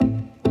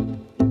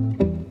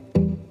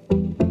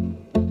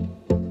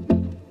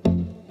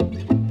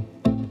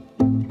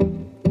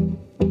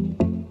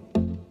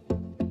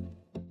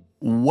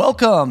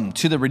Welcome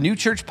to the Renew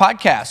Church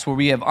podcast, where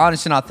we have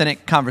honest and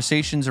authentic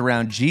conversations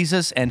around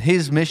Jesus and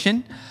his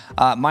mission.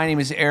 My name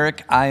is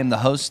Eric. I am the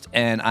host,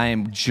 and I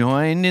am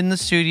joined in the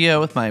studio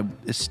with my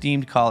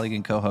esteemed colleague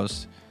and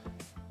co-host,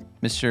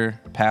 Mr.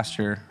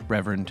 Pastor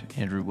Reverend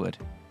Andrew Wood.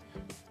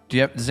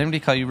 Does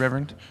anybody call you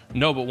Reverend?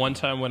 No, but one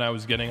time when I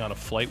was getting on a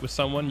flight with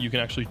someone, you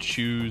can actually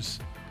choose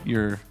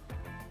your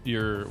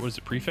what is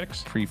it,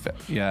 prefix?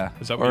 Prefix, yeah.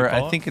 Is that what you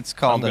call it? I think it's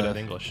called... I'm good at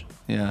English.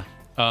 Yeah.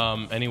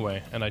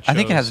 Anyway, and I chose... I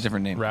think it has a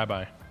different name.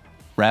 Rabbi.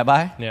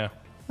 Rabbi? Yeah.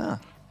 Huh.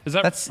 Is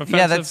that offensive?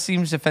 Yeah, that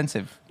seems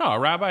offensive. No, a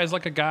rabbi is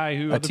like a guy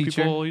who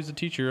he's a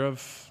teacher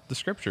of the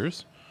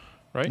scriptures,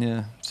 right?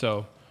 Yeah.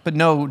 So... But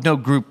no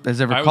group has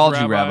ever called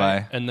you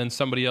rabbi. And then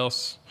somebody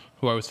else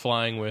who I was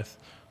flying with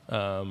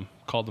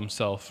called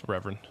themselves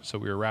Reverend. So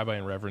we were Rabbi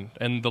and Reverend.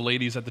 And the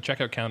ladies at the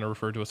checkout counter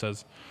referred to us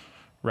as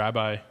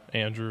Rabbi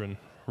Andrew and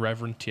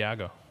Reverend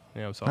Tiago.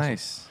 Yeah, it was awesome.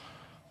 Nice.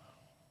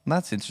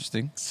 That's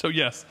interesting. So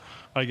yes,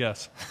 I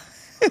guess.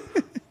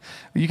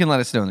 You can let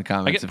us know in the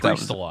comments. I get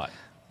preached a lot.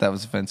 That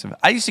was offensive.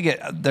 I used to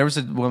get... There was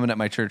a woman at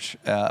my church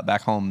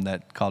back home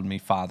that called me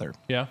father.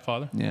 Yeah,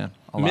 father? Yeah,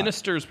 a lot.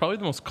 Minister is probably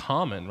the most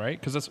common, right?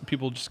 Because that's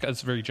people just...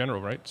 It's very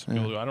general, right? So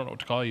people, I don't know what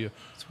to call you.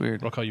 It's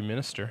weird. I'll call you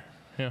minister.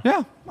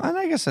 Yeah, and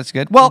I guess that's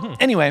good. Well,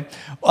 anyway,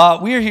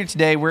 we are here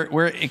today.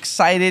 We're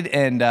excited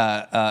and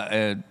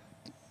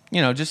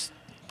just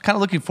kind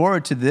of looking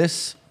forward to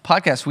this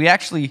podcast. We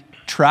actually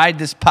tried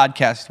this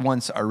podcast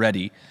once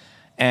already,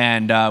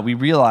 and we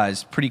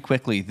realized pretty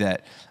quickly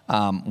that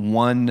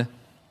one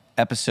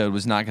episode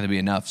was not going to be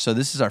enough. So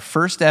this is our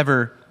first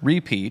ever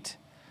repeat,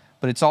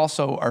 but it's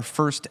also our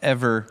first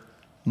ever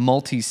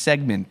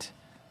multi-segment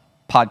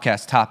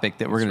podcast topic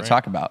that we're going to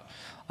talk about.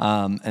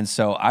 And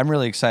so I'm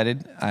really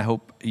excited. I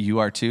hope you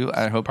are too.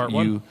 I hope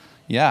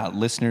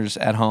listeners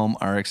at home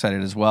are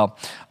excited as well.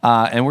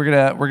 And we're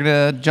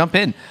gonna jump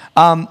in.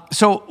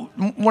 So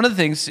one of the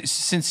things,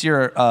 since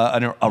you're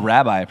a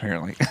rabbi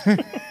apparently,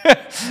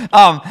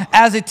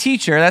 as a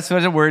teacher, that's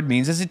what the word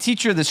means. As a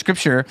teacher of the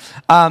Scripture,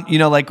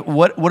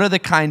 what are the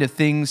kind of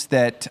things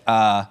that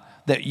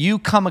that you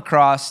come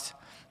across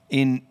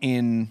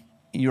in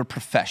your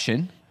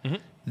profession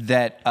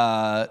that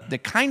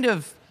kind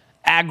of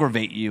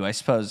aggravate you, I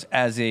suppose,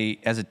 as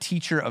a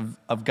teacher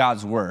of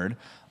God's word.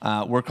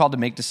 We're called to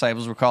make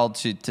disciples. We're called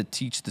to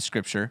teach the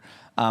Scripture.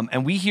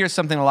 And we hear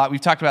something a lot. We've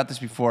talked about this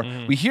before.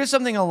 We hear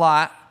something a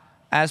lot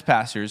as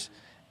pastors,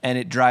 and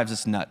it drives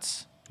us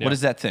nuts. Yeah. What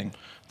is that thing?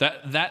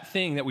 That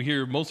thing that we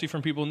hear mostly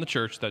from people in the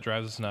church that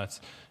drives us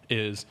nuts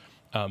is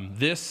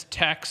this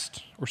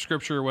text or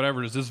Scripture or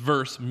whatever it is, this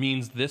verse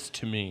means this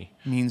to me.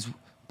 Means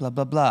blah,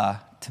 blah, blah.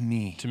 To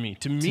me,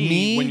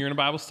 when you're in a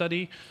Bible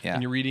study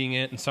and you're reading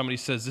it and somebody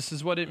says, this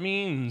is what it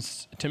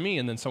means to me.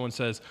 And then someone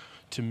says,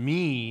 to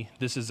me,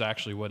 this is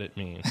actually what it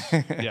means.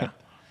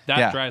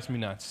 That drives me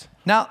nuts.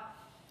 Now,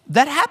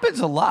 that happens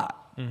a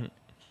lot.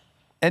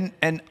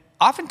 And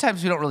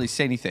oftentimes we don't really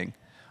say anything.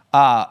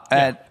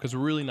 Because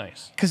we're really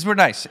nice. Because we're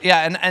nice.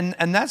 Yeah,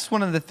 and that's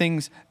one of the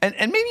things. And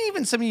maybe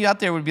even some of you out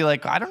there would be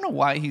like, I don't know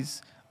where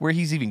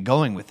he's even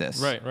going with this.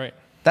 Right.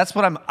 That's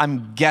what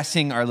I'm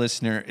guessing our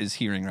listener is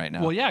hearing right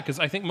now. Well, yeah, because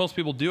I think most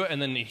people do it,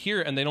 and then they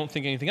hear it, and they don't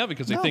think anything of it,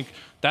 because they think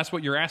that's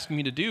what you're asking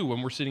me to do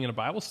when we're sitting in a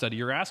Bible study.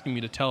 You're asking me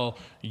to tell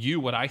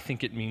you what I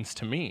think it means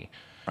to me.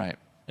 Right.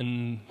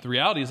 And the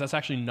reality is that's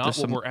actually not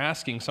what we're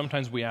asking.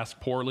 Sometimes we ask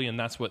poorly, and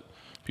that's what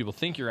people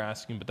think you're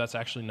asking, but that's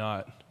actually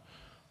not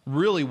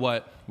really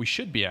what we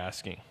should be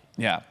asking.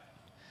 Yeah.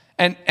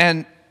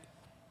 And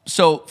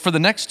so for the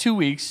next 2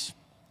 weeks,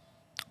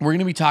 we're going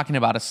to be talking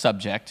about a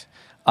subject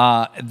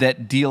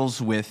that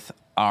deals with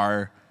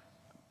our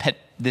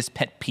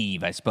pet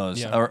peeve, I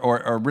suppose,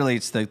 or really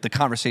it's the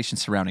conversation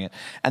surrounding it,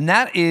 and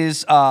that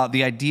is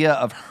the idea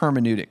of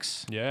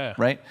hermeneutics. Yeah,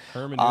 right.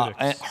 Hermeneutics.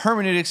 And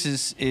hermeneutics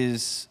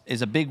is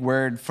a big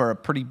word for a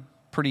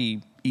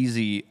pretty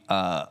easy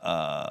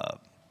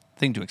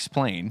thing to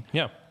explain.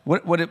 Yeah.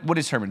 What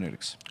is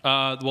hermeneutics?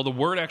 Well, the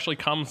word actually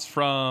comes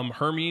from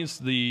Hermes,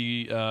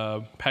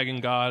 the pagan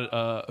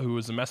god who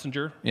was a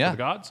messenger of the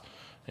gods.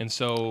 And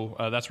so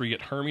that's where you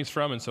get Hermes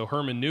from. And so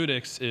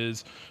hermeneutics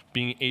is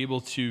being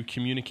able to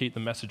communicate the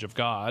message of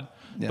God.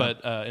 Yeah.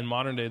 But in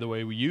modern day, the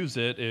way we use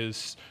it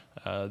is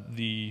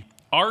the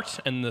art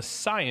and the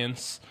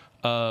science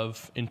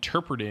of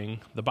interpreting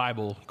the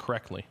Bible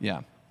correctly.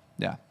 Yeah.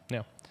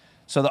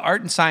 So the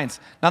art and science.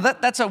 Now,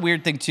 that's a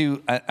weird thing,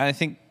 too. I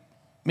think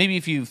maybe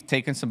if you've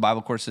taken some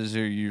Bible courses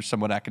or you're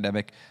somewhat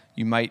academic,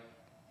 you might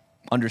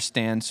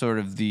understand sort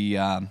of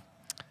the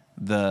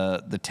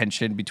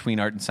tension between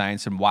art and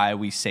science and why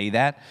we say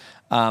that.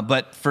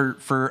 But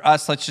for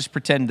us, let's just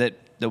pretend that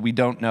we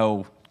don't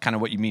know kind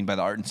of what you mean by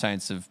the art and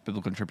science of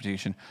biblical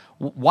interpretation.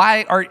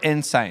 Why art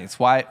and science?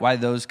 Why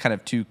those kind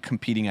of two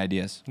competing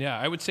ideas? Yeah,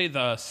 I would say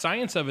the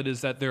science of it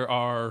is that there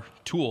are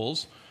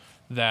tools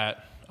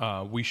that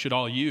we should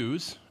all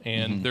use,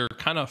 and they're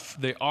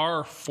they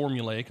are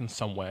formulaic in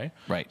some way.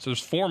 Right. So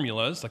there's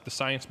formulas, like the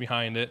science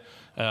behind it,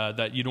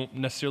 that you don't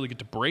necessarily get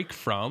to break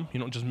from. You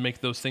don't just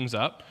make those things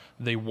up.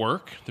 They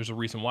work. There's a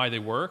reason why they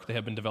work. They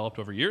have been developed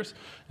over years.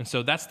 And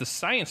so that's the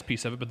science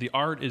piece of it, but the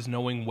art is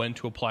knowing when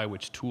to apply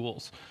which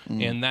tools.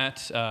 And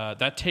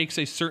that takes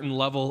a certain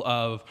level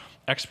of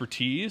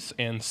expertise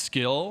and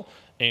skill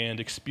and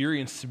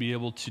experience to be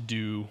able to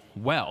do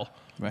well.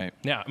 Right.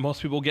 Yeah,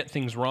 most people get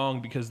things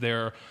wrong because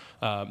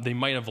they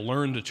might have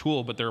learned a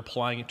tool, but they're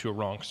applying it to a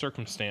wrong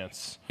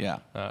circumstance. Yeah.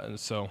 And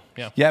so,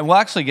 yeah. Yeah, and we'll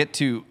actually get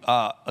to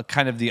a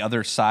kind of the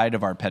other side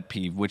of our pet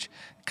peeve, which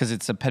because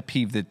it's a pet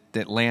peeve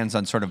that lands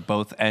on sort of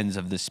both ends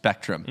of the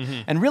spectrum,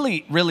 and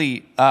really,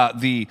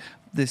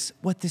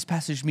 what this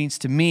passage means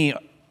to me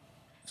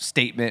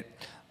statement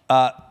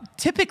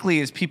typically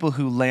is people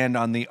who land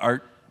on the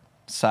art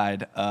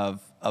side of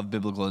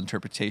biblical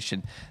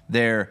interpretation.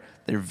 They're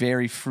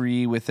very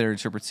free with their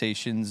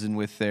interpretations and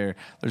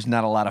there's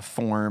not a lot of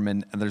form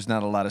and there's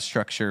not a lot of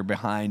structure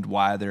behind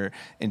why they're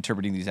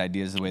interpreting these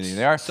ideas the way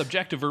they are.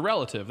 Subjective or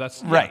relative.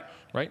 That's right.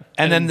 Right.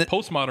 And then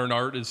postmodern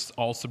art is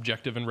all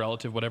subjective and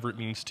relative, whatever it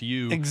means to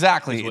you.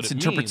 Exactly. It's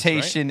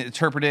interpretation, means, right?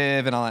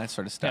 interpretive, and all that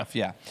sort of stuff.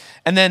 Yeah.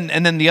 And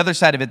then the other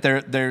side of it,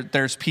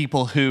 there's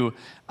people who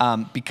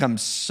become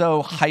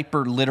so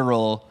hyper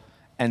literal.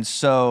 And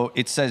so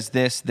it says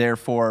this,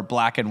 therefore,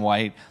 black and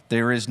white,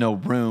 there is no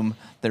room,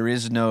 there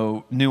is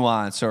no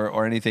nuance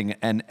or anything.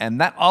 And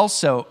that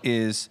also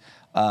is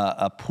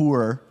a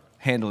poor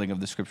handling of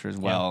the scripture as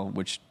well,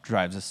 which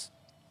drives us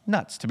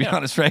nuts, to be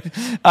honest, right?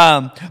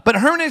 But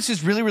hermeneutics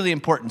is really, really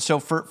important. So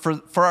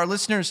for our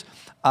listeners,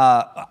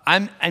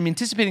 I'm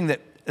anticipating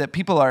that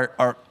people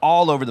are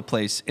all over the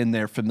place in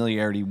their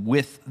familiarity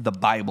with the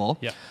Bible.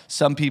 Yeah.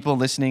 Some people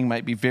listening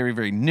might be very,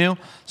 very new.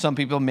 Some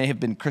people may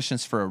have been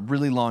Christians for a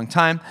really long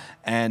time,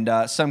 and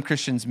some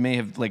Christians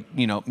may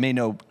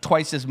know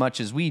twice as much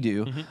as we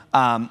do.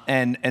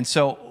 And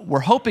so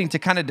we're hoping to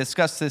kind of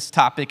discuss this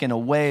topic in a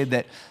way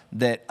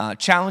that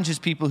challenges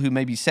people who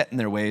may be set in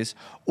their ways,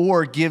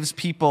 or gives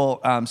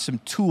people some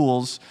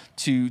tools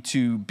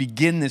to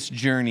begin this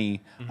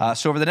journey.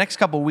 So over the next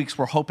couple of weeks,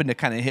 we're hoping to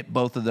kind of hit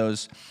both of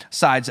those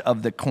sides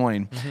of the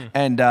coin,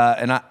 and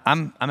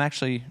I'm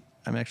actually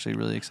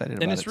really excited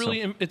about it. And it's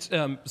really, it's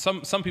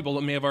some people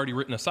may have already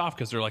written us off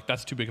because they're like,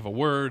 that's too big of a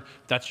word.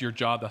 That's your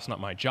job. That's not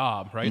my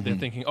job, right? They're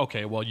thinking,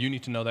 okay, well, you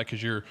need to know that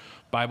because you're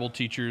Bible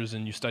teachers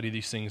and you study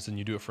these things and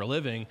you do it for a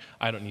living.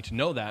 I don't need to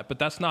know that. But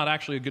that's not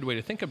actually a good way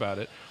to think about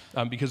it,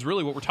 because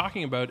really what we're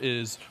talking about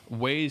is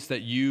ways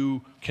that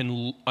you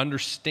can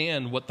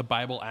understand what the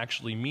Bible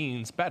actually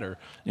means better.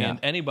 Yeah. And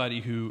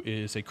anybody who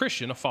is a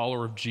Christian, a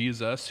follower of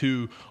Jesus,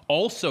 who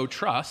also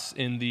trusts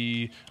in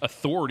the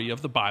authority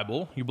of the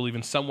Bible, you believe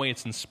in some way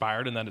it's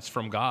inspired and that it's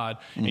from God,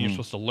 and you're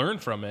supposed to learn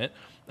from it,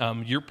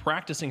 you're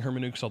practicing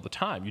hermeneutics all the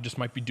time. You just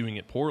might be doing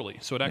it poorly.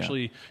 So it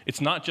actually,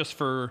 it's not just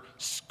for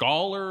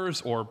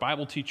scholars or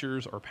Bible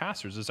teachers or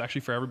pastors. It's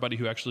actually for everybody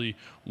who actually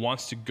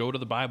wants to go to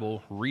the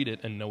Bible, read it,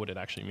 and know what it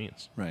actually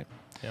means. Right.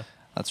 Yeah.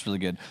 That's really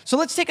good. So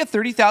let's take a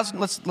 30,000,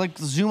 let's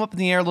zoom up in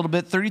the air a little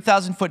bit,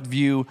 30,000 foot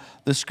view,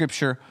 the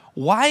scripture.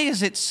 Why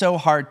is it so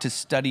hard to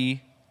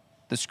study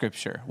the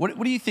scripture? What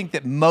do you think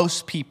that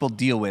most people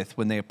deal with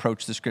when they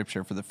approach the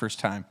scripture for the first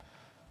time?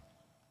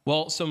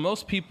 Well, so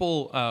most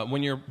people,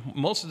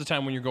 most of the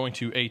time when you're going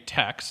to a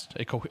text,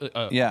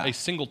 a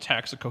single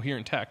text, a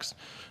coherent text,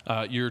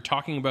 you're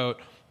talking about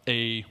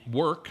a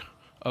work,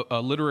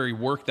 a literary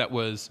work that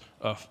was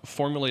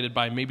formulated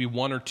by maybe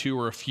one or two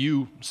or a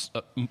few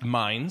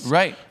minds,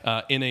 right,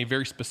 in a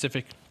very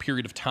specific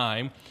period of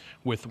time,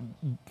 with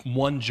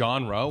one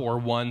genre or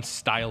one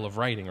style of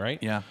writing, right?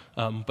 Yeah.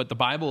 But the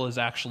Bible is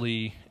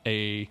actually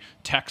a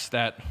text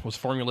that was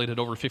formulated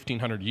over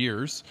 1,500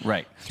 years.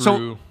 Right.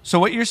 So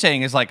what you're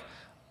saying is, like,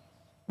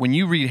 when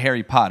you read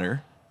Harry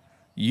Potter,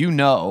 you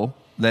know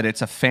that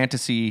it's a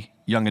fantasy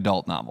young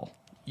adult novel.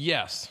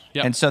 Yes.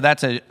 Yep. And so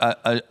that's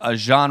a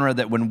genre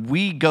that when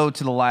we go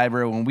to the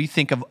library, when we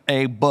think of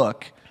a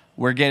book,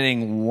 we're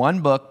getting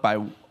one book by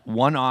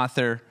one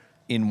author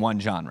in one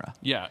genre.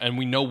 Yeah, and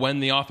we know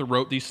when the author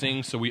wrote these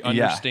things, so we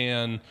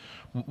understand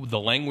the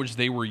language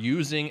they were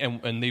using,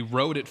 and they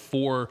wrote it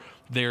for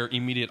their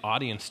immediate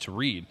audience to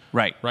read.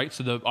 Right. Right?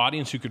 So the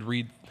audience who could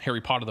read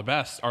Harry Potter the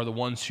best are the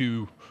ones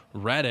who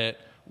read it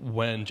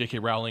when J.K.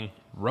 Rowling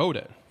wrote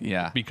it.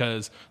 Yeah.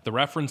 Because the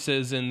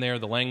references in there,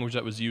 the language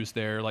that was used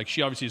there, like,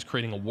 she obviously is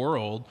creating a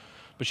world,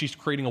 but she's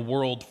creating a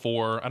world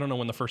for, I don't know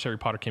when the first Harry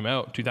Potter came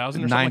out,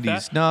 2000 or something like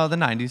that? No, the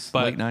 90s,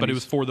 late 90s. But it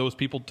was for those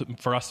people,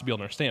 for us to be able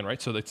to understand,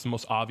 right? So it's the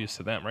most obvious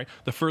to them, right?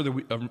 The further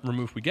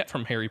removed we get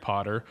from Harry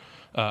Potter,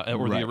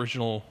 or the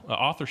original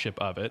authorship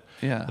of it,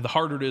 the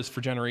harder it is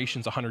for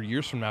generations 100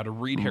 years from now to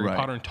read Harry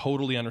Potter and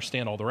totally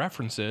understand all the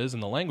references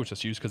and the language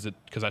that's used,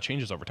 because that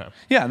changes over time.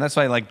 Yeah, and that's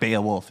why, like,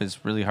 Beowulf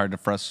is really hard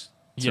for us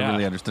to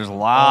really understand. There's a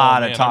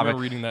lot of topics. I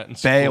remember reading that in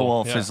school.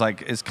 Beowulf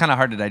is kind of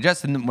hard to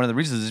digest, and one of the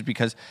reasons is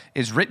because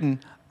it's written.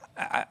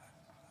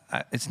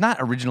 It's not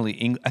originally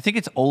English. I think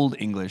it's Old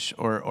English,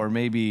 or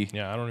maybe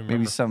I don't remember.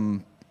 Maybe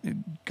some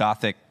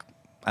Gothic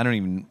I don't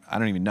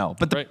even know.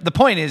 But the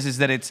point is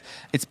that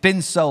it's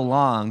been so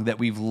long that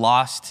we've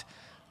lost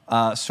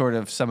sort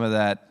of some of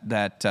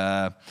that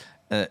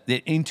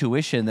the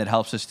intuition that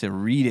helps us to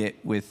read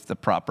it with the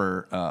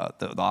proper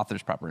the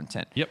author's proper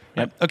intent. Yep.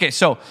 Okay,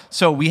 so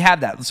we have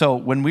that. So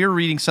when we're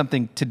reading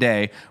something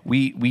today,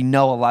 we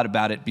know a lot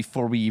about it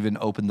before we even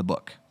open the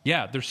book.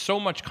 Yeah, there's so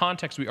much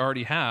context we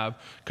already have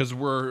because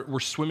we're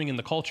swimming in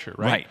the culture,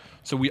 right? Right.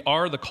 So we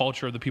are the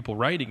culture of the people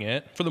writing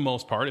it for the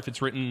most part, if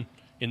it's written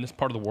in this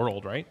part of the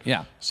world, right?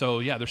 Yeah. So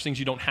yeah, there's things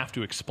you don't have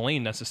to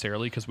explain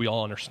necessarily because we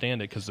all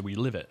understand it because we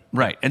live it.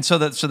 Right. And so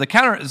the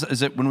counter is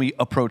that when we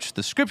approach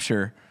the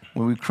scripture,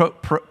 when we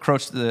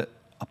approach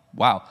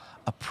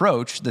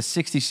the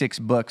 66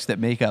 books that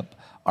make up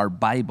our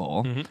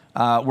Bible,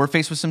 we're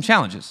faced with some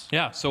challenges.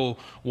 Yeah. So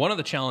one of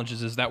the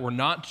challenges is that we're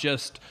not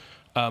just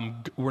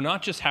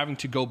having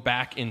to go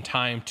back in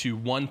time to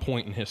one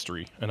point in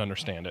history and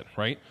understand it,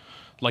 right?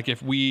 Like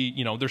if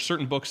there's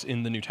certain books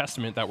in the New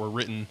Testament that were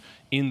written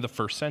in the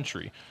first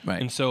century.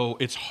 Right. And so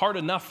it's hard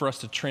enough for us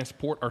to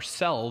transport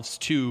ourselves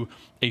to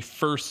a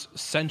first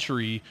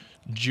century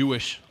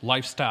Jewish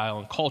lifestyle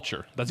and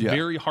culture. That's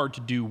very hard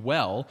to do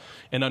well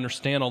and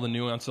understand all the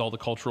nuances, all the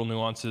cultural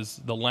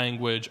nuances, the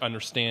language,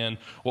 understand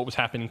what was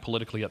happening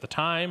politically at the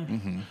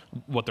time,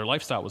 what their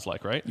lifestyle was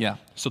like, right? Yeah.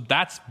 So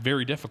that's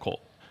very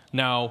difficult.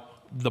 Now,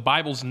 the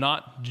Bible's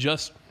not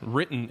just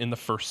written in the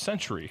first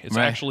century. It's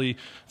actually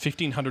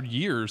 1,500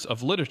 years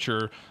of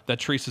literature that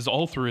traces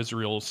all through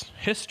Israel's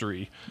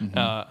history,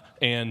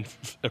 and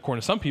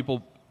according to some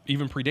people,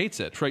 even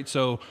predates it, right?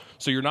 So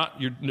you're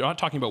not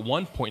talking about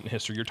one point in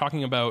history. You're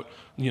talking about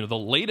the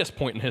latest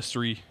point in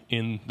history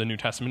in the New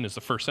Testament is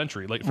the first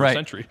century, late first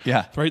century,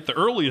 right? The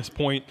earliest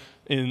point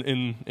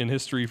in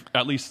history,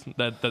 at least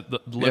that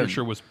the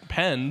literature was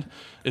penned,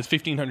 is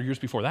 1,500 years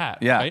before that,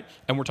 right?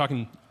 And we're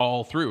talking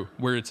all through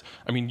where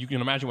you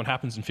can imagine what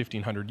happens in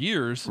 1,500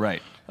 years,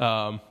 right?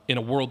 In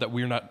a world that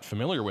we're not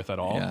familiar with at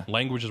all,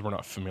 languages we're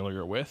not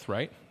familiar with,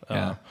 right?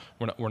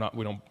 We're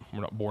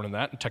not born in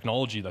that. And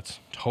technology that's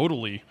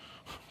totally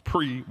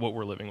pre what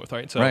we're living with,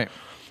 right?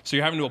 So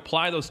you're having to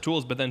apply those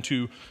tools, but then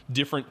to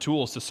different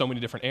tools to so many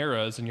different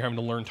eras, and you're having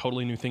to learn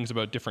totally new things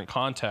about different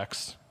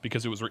contexts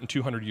because it was written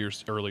 200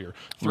 years earlier,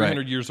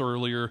 300 years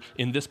earlier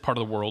in this part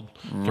of the world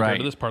compared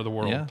to this part of the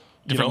world. Yeah.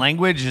 Different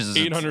languages.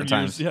 800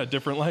 years,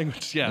 different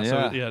language. Yeah.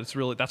 So it's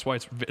really, that's why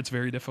it's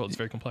very difficult. It's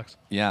very complex.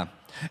 Yeah.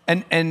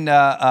 And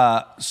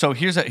so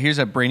here's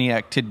a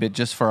Brainiac tidbit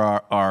just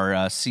for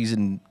our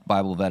seasoned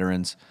Bible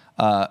veterans.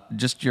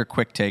 Just your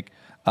quick take.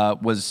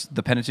 Was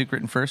the Pentateuch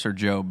written first or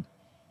Job?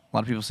 A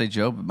lot of people say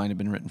Job. It might have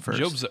been written first.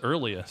 Job's the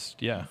earliest.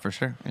 Yeah. For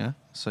sure. Yeah.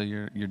 So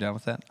you're down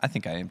with that? I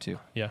think I am too.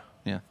 Yeah.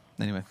 Yeah.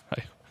 Anyway.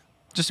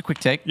 Just a quick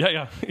take.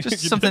 Yeah.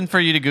 Just something for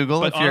you to Google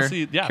but if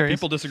honestly, you're curious.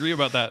 People disagree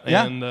about that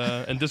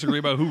and disagree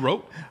about who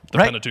wrote the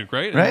Pentateuch,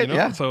 right? Right,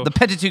 And, So the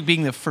Pentateuch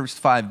being the first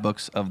 5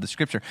 books of the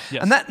Scripture.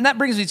 Yes. And that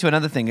brings me to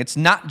another thing. It's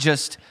not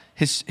just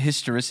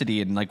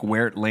historicity and like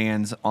where it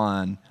lands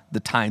on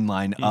the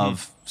timeline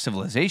of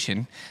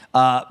civilization.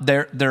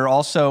 They're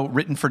also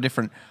written for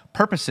different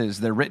purposes.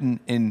 They're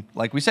written in,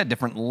 like we said,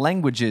 different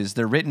languages.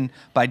 They're written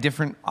by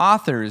different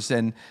authors,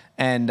 and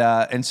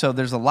so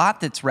there's a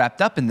lot that's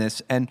wrapped up in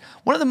this. And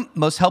one of the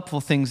most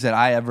helpful things that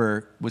I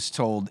ever was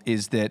told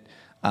is that,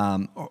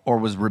 or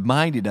was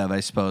reminded of, I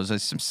suppose, I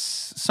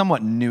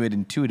somewhat knew it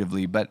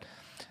intuitively, but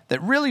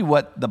that really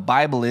what the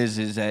Bible is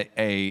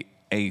a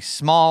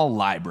small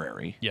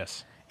library.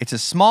 Yes, it's a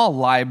small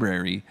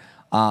library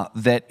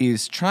that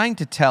is trying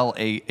to tell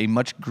a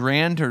much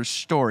grander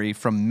story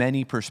from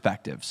many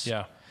perspectives.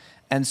 Yeah.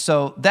 And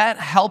so that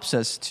helps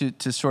us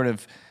to sort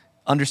of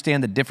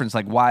understand the difference,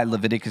 like why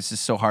Leviticus is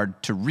so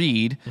hard to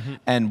read,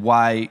 and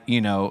why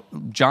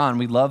John.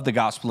 We love the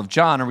Gospel of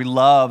John, or we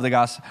love the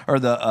gospel, or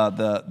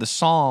the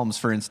Psalms,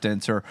 for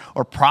instance, or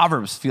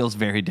Proverbs feels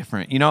very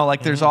different.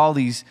 There's all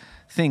these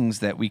things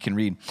that we can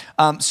read.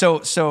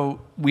 So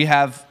we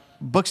have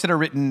books that are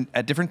written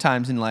at different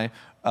times in life,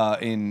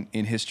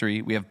 in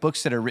history. We have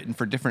books that are written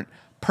for different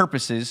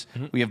purposes.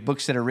 We have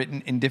books that are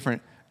written in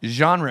different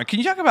genre. Can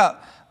you talk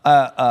about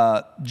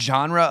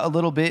genre a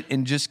little bit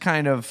and just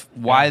kind of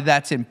why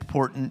that's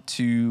important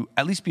to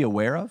at least be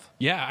aware of?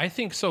 Yeah, I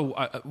think so.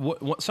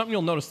 Something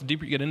you'll notice the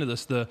deeper you get into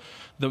this,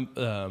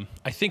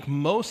 I think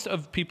most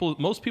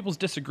people's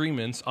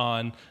disagreements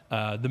on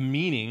the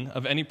meaning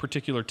of any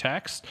particular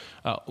text,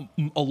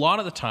 a lot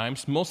of the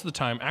times, most of the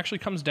time, actually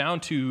comes down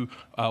to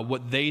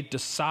what they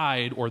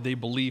decide or they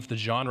believe the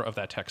genre of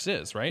that text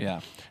is, right?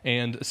 Yeah.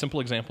 And a simple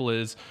example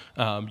is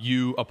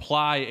you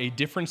apply a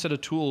different set of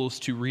tools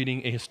to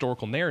reading a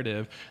historical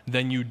narrative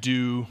than you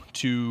do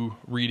to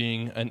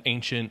reading an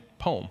ancient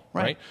poem,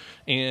 right?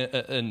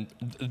 And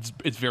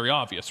it's very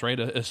obvious, right?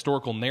 A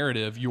historical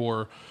narrative,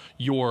 your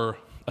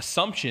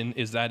assumption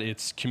is that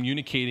it's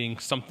communicating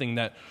something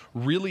that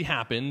really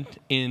happened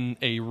in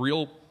a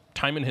real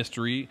time in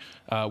history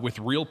with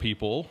real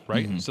people,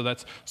 right?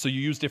 So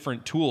you use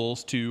different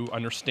tools to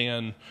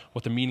understand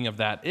what the meaning of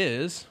that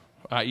is.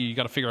 You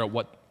got to figure out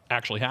what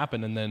actually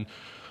happened, and then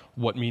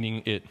what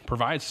meaning it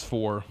provides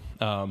for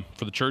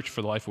the church,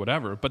 for the life,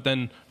 whatever. But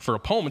then for a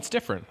poem, it's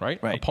different, right?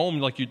 A poem,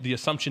 like the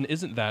assumption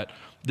isn't that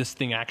this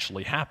thing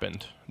actually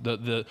happened.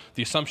 The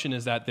assumption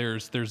is that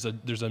there's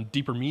a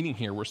deeper meaning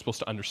here we're supposed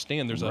to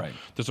understand.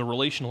 There's a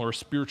relational or a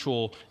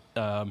spiritual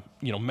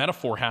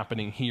metaphor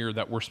happening here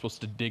that we're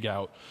supposed to dig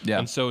out. Yeah.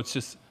 And so it's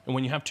just, and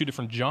when you have two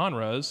different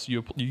genres,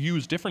 you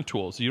use different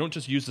tools. You don't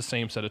just use the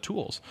same set of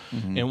tools.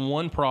 Mm-hmm.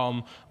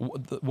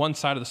 And one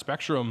side of the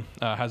spectrum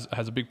has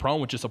a big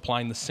problem with just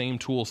applying the same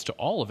tools to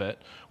all of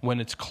it when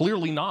it's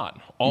clearly not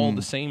all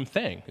the same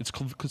thing. It's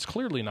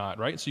clearly not,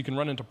 right? So you can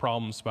run into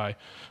problems by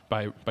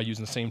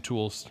using the same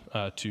tools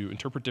to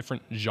interpret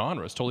different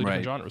genres, totally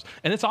different genres.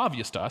 And it's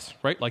obvious to us,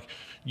 right? Like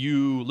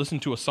you listen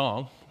to a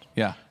song,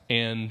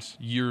 and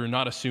you're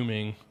not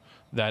assuming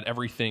that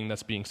everything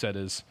that's being said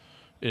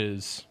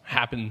is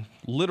happened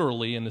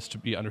literally and is to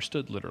be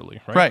understood literally,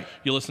 right?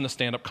 You listen to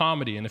stand-up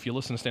comedy, and if you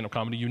listen to stand-up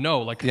comedy,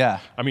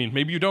 I mean,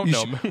 maybe you don't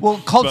know.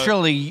 Well,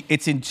 culturally,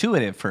 it's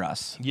intuitive for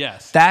us.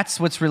 Yes. That's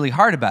what's really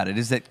hard about it,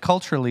 is that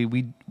culturally,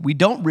 we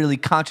don't really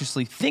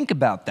consciously think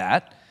about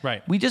that.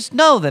 Right. We just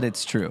know that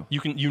it's true.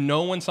 You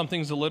know when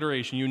something's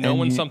alliteration, you know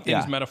when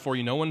something's metaphor,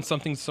 you know when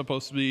something's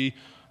supposed to be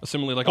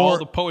similarly, like all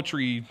the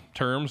poetry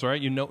terms,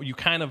 right? You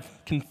kind of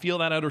can feel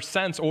that outer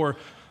sense, or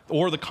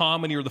the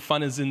comedy or the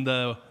fun is in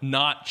the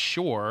not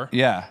sure.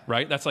 Yeah.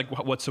 Right? That's like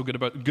what's so good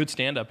about good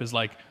stand-up is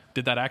like,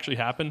 did that actually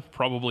happen?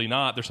 Probably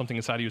not. There's something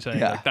inside of you saying,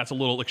 like, that's a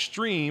little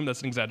extreme,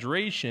 that's an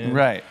exaggeration.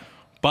 Right.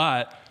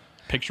 But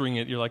picturing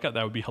it, you're like, oh,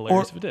 that would be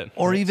hilarious if it did.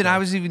 Or even, I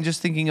was even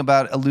just thinking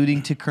about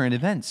alluding to current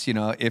events.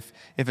 If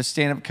a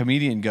stand-up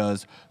comedian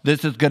goes,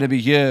 this is going to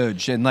be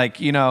huge, and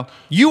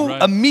you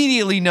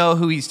immediately know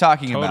who he's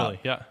talking about. Totally,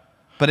 yeah.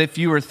 But if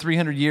you were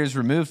 300 years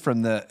removed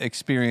from the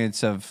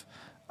experience of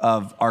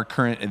our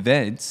current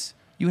events,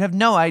 you would have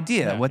no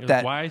idea what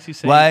that. Why is he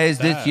saying Why is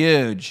this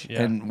huge,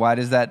 and why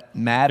does that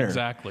matter?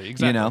 Exactly.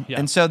 Yeah.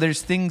 And so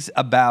there's things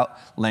about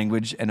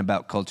language and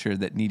about culture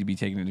that need to be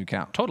taken into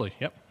account. Totally.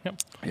 Yep.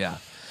 Yeah.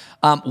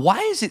 Why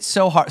is it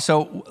so hard?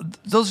 So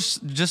those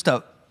are just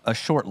a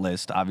short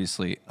list,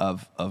 obviously,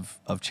 of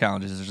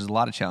challenges. There's a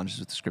lot of challenges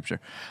with the scripture.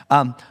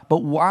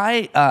 But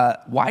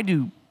why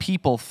do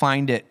people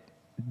find it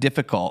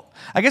difficult?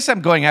 I guess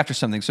I'm going after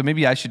something, so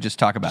maybe I should just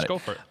talk about it. Go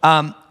for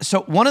it.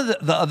 So one of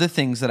the other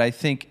things that I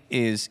think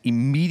is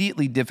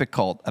immediately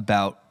difficult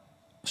about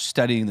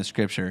studying the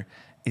scripture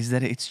is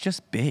that it's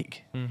just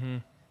big. Mm-hmm.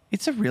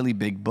 It's a really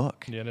big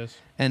book. Yeah, it is.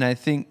 And I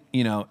think,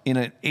 in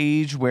an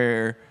age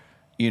where,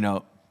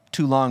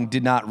 too long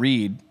did not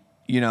read,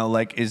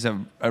 is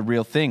a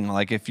real thing.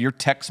 Like if your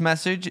text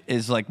message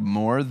is like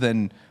more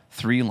than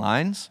 3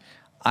 lines,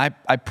 I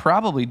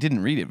probably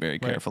didn't read it very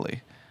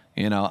carefully.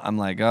 I'm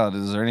like, oh,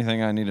 is there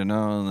anything I need to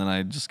know? And then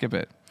I just skip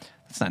it.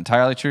 That's not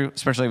entirely true,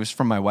 especially if it was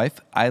from my wife.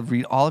 I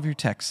read all of your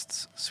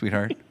texts,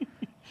 sweetheart.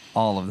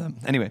 All of them.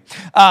 Anyway,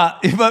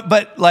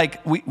 but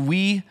like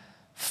we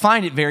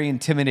find it very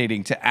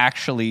intimidating to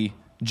actually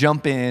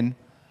jump in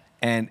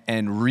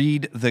and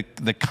read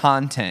the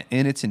content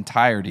in its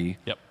entirety.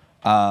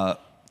 Yep.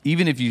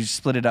 Even if you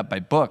split it up by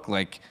book,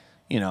 like,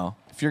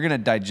 if you're going to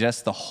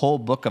digest the whole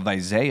book of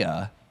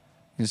Isaiah,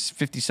 there's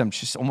 50-some,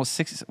 almost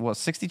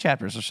 60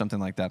 chapters or something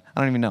like that. I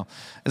don't even know.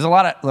 There's a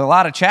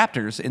lot of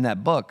chapters in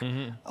that book.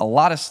 Mm-hmm. A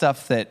lot of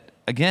stuff that,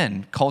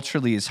 again,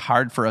 culturally is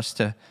hard for us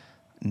to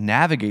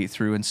navigate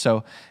through. And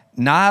so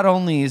not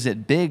only is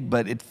it big,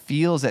 but it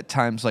feels at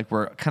times like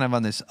we're kind of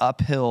on this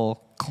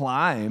uphill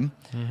climb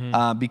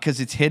because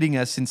it's hitting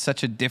us in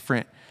such a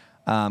different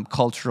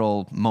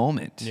cultural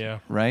moment. Yeah.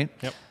 Right?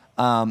 Yep.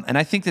 And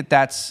I think that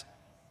that's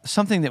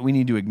something that we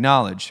need to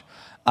acknowledge.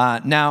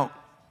 Now,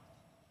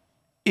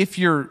 if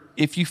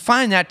you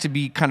find that to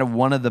be kind of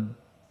one of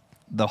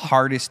the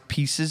hardest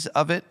pieces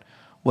of it,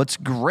 what's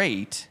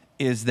great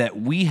is that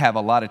we have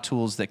a lot of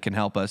tools that can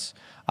help us,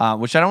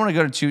 which I don't want to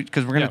go into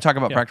because we're going to talk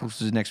about practical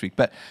tools next week.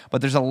 But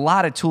there's a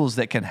lot of tools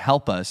that can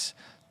help us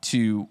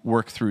to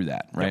work through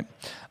that, right?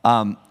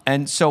 Yep.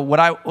 And so what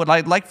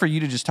I'd like for you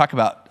to just talk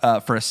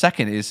about for a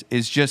second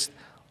is just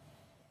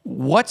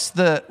what's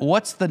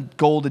the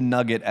golden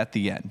nugget at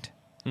the end?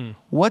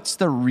 What's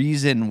the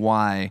reason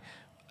why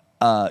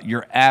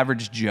your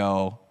average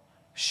Joe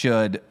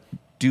should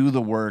do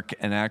the work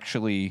and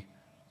actually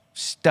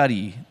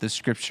study the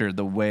scripture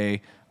the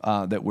way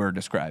that we're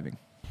describing?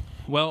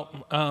 Well,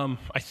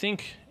 I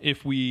think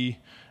if we,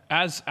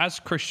 as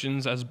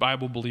Christians, as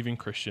Bible-believing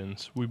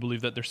Christians, we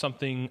believe that there's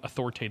something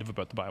authoritative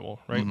about the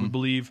Bible, right? Mm-hmm. We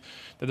believe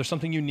that there's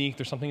something unique,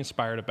 there's something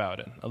inspired about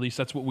it. At least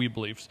that's what we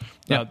believe.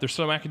 Yeah. There's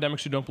some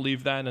academics who don't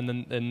believe that, and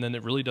then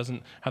it really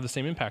doesn't have the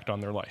same impact on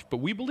their life. But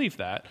we believe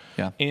that,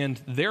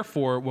 and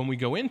therefore, when we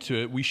go into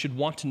it, we should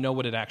want to know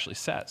what it actually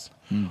says.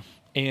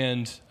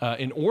 And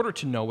in order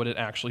to know what it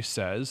actually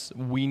says,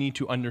 we need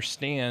to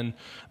understand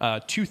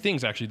 2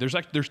 things, actually.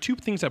 There's 2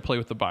 things that play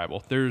with the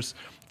Bible. There's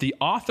the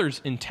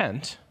author's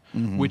intent,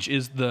 which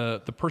is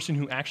the person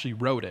who actually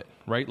wrote it,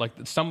 right? Like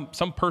some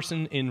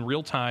person in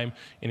real time,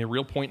 in a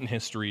real point in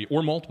history,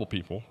 or multiple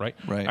people, right?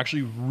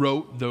 Actually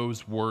wrote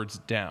those words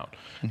down.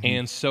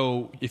 And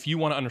so if you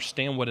want to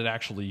understand what it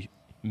actually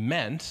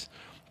meant,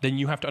 then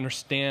you have to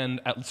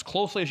understand as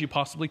closely as you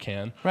possibly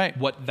can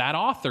what that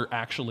author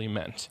actually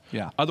meant.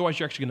 Otherwise,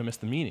 you're actually going to miss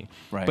the meaning.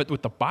 But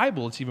with the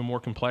Bible, it's even more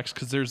complex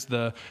because there's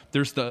the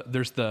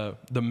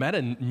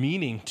meta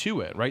meaning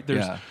to it, right?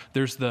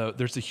 There's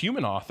the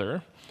human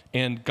author,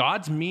 and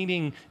God's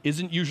meaning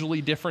isn't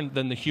usually different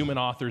than the human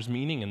author's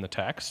meaning in the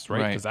text,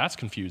 right? Because that's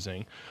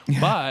confusing.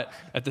 But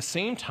at the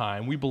same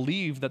time, we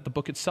believe that the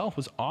book itself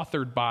was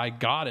authored by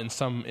God in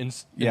some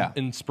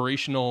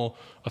inspirational,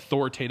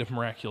 authoritative,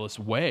 miraculous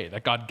way,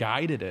 that God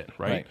guided it,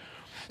 right?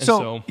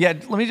 So,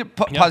 let me just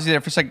pause you there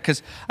for a second,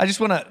 because I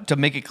just want to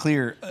make it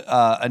clear,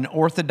 an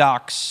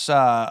Orthodox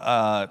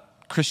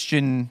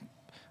Christian,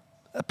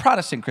 a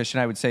Protestant Christian,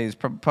 I would say, is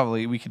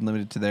probably, we can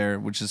limit it to there,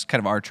 which is kind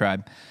of our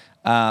tribe.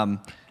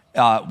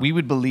 We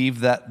would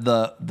believe that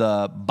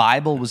the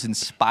Bible was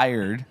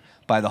inspired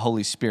by the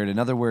Holy Spirit. In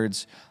other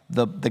words,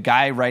 the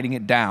guy writing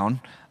it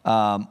down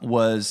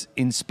was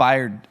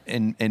inspired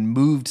and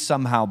moved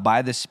somehow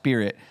by the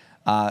Spirit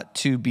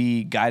to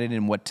be guided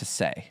in what to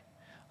say.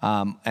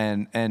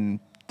 And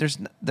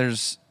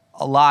there's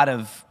a lot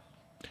of...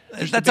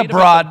 That's a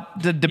broad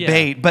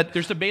debate, but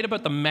there's debate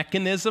about the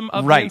mechanism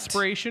of the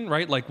inspiration,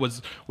 right? Like,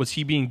 was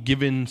he being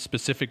given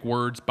specific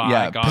words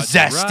by God,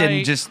 possessed,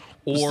 and just,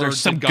 or there's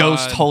some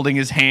ghost holding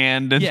his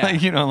hand, and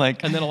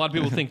and then a lot of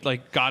people think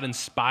like God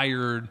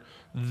inspired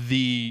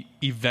the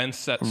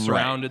events that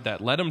surrounded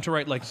that led him to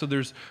write. Like, so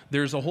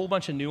there's a whole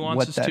bunch of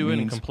nuances to it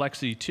and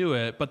complexity to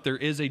it, but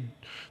there's a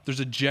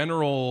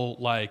general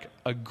like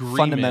agreement,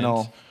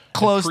 fundamental,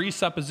 close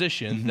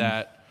presupposition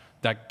that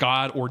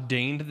God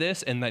ordained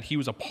this and that he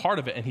was a part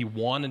of it and he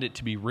wanted it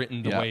to be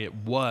written the way it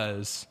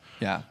was.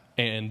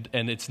 And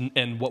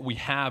what we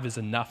have is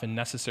enough and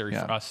necessary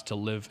for us to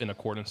live in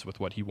accordance with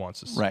what he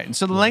wants us. And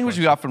so the language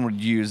we often would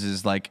use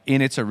is like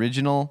in its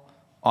original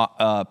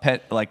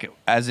like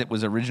as it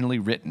was originally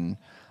written,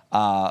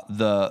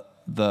 the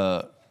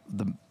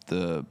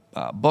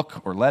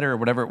book or letter or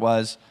whatever it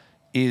was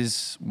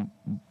is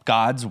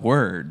God's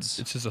words.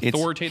 It's his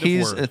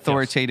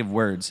authoritative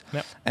words.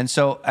 And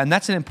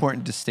that's an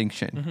important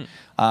distinction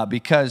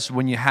because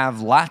when you have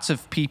lots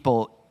of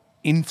people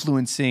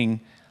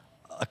influencing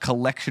a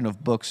collection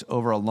of books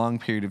over a long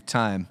period of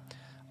time,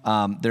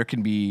 there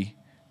can be,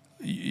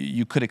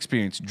 you could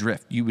experience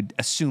drift. You would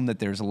assume that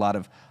there's a lot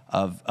of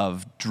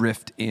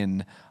drift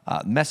in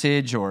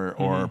message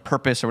or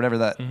purpose or whatever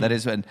that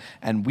is. And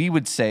we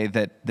would say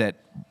that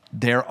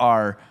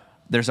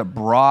there's a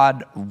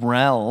broad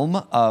realm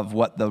of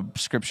what the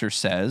Scripture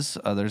says.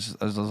 There's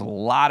a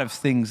lot of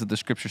things that the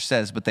Scripture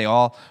says, but they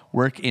all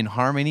work in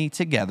harmony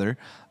together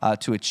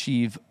to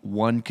achieve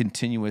one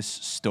continuous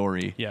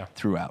story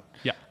throughout.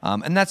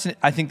 And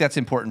I think that's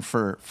important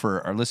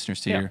for our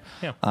listeners to hear,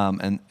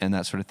 and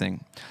that sort of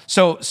thing.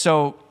 So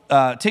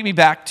take me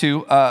back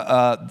to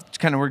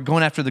kind of, we're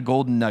going after the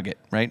golden nugget,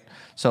 right?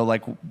 So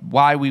like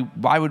why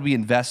would we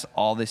invest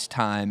all this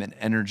time and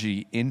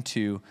energy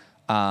into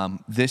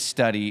this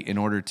study in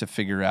order to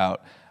figure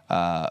out,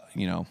 to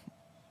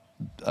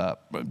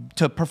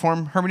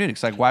perform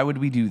hermeneutics? Like, why would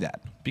we do that?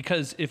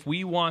 Because if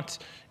we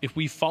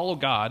follow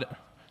God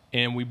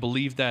and we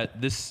believe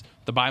that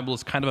the Bible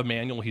is kind of a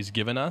manual he's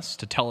given us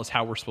to tell us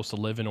how we're supposed to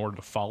live in order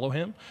to follow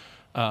him,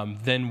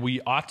 then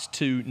we ought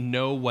to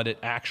know what it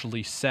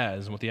actually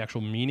says and what the actual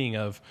meaning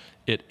of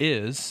it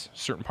is,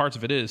 certain parts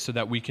of it is, so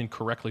that we can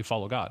correctly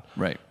follow God.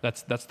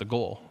 That's the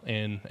goal.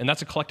 And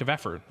that's a collective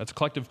effort. That's a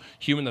collective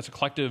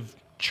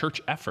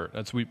church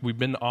effort. We've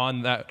been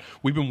on that.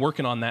 We've been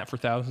working on that for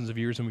thousands of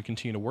years, and we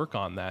continue to work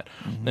on that.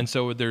 And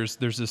so there's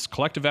this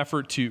collective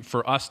effort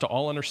for us to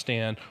all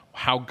understand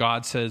who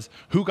God says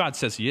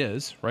he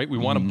is, right? We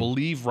want to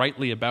believe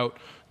rightly about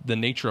the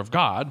nature of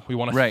God. We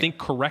want to think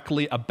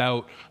correctly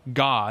about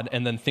God,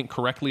 and then think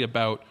correctly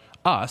about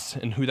us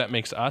and who that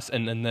makes us,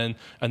 and then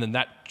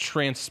that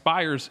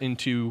transpires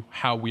into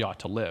how we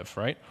ought to live,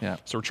 right?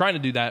 So we're trying to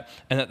do that,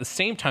 and at the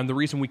same time, the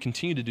reason we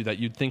continue to do that,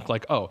 you'd think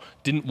like, oh,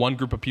 didn't one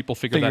group of people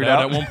figure that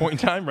out at one point in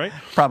time, right?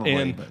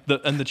 Probably.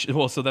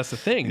 So that's the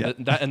thing,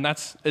 and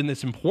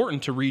it's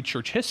important to read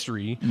church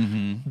history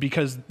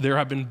because there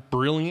have been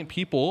brilliant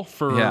people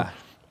for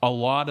a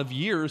lot of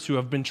years who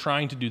have been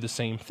trying to do the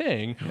same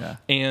thing,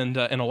 and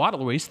in a lot of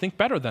ways think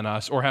better than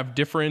us, or had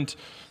different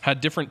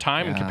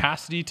time and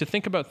capacity to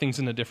think about things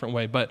in a different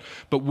way. But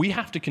we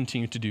have to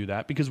continue to do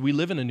that because we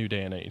live in a new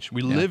day and age.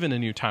 We live in a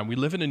new time. We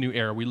live in a new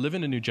era. We live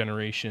in a new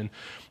generation.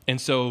 And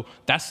so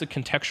that's the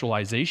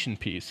contextualization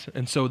piece.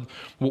 And so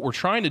what we're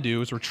trying to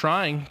do is we're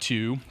trying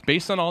to,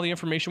 based on all the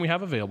information we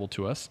have available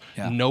to us,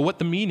 know what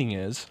the meaning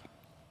is,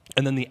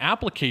 And then the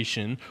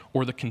application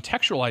or the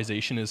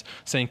contextualization is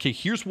saying, okay,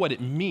 here's what it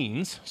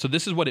means. So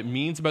this is what it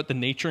means about the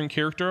nature and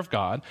character of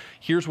God.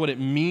 Here's what it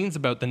means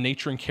about the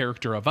nature and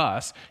character of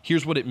us.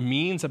 Here's what it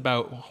means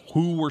about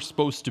who we're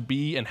supposed to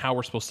be and how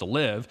we're supposed to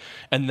live.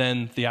 And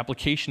then the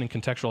application and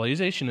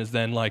contextualization is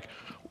then like,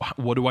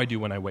 what do I do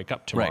when I wake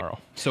up tomorrow?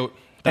 Right. So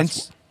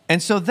that's...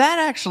 And so that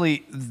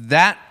actually,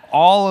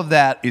 all of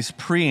that is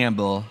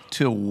preamble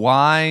to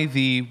why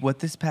what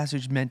this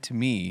passage meant to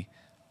me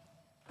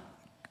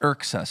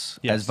irks us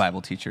as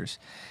Bible teachers,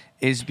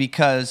 is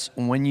because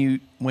when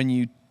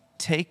you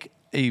take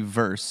a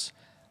verse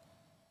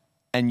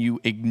and you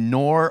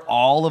ignore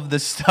all of the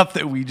stuff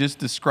that we just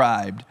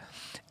described,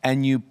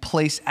 and you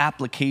place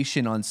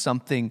application on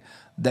something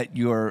that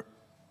you're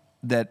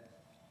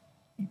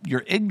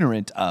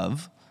ignorant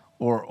of,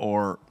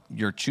 or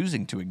you're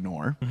choosing to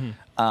ignore,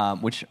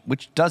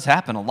 which does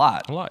happen a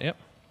lot. A lot, yep.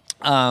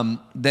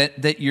 That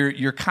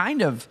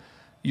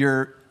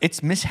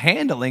it's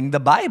mishandling the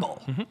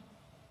Bible. Mm-hmm.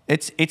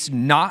 It's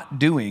not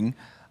doing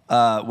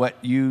what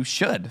you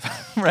should,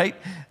 right?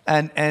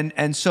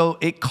 And so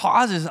it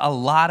causes a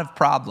lot of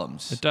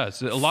problems. It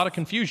does. A lot of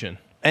confusion.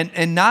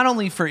 And not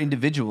only for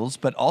individuals,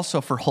 but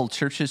also for whole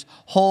churches,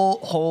 whole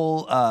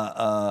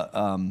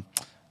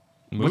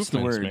what's the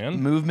word?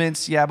 Man.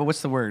 Movements, yeah, but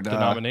what's the word?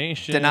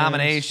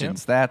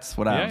 Denominations. Yep. That's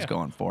what I was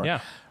going for.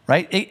 Yeah.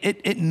 Right?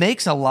 It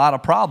makes a lot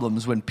of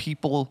problems when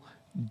people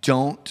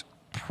don't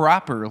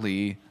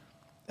properly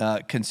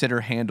consider,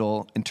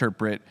 handle,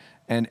 interpret,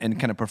 and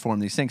kind of perform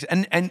these things.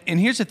 And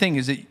here's the thing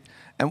is that,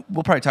 and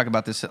we'll probably talk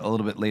about this a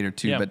little bit later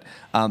too, but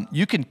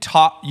you can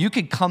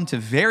come to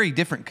very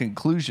different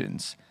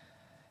conclusions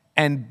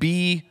and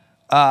be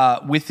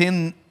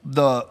within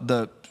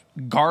the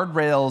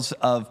guardrails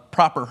of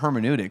proper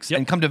hermeneutics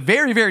and come to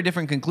very, very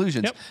different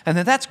conclusions. Yep. And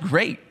then that's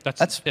great.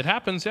 It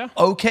happens, yeah.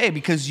 Okay,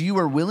 because you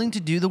are willing to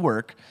do the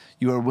work.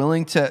 You are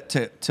willing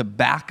to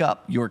back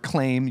up your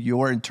claim,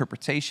 your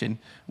interpretation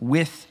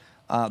with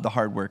the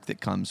hard work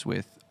that comes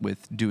with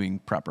doing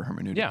proper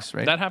hermeneutics,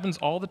 right? That happens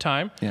all the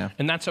time,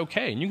 and that's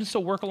okay. And you can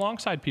still work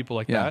alongside people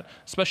like that,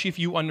 especially if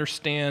you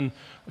understand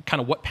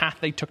kind of what path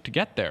they took to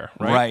get there,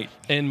 right? Right.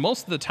 And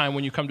most of the time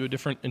when you come to a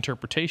different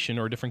interpretation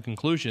or a different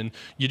conclusion,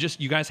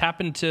 you guys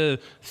happen to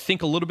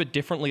think a little bit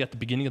differently at the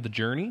beginning of the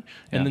journey,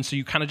 and then so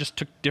you kind of just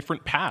took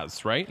different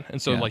paths, right?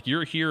 And so like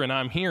you're here and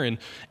I'm here,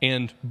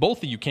 and both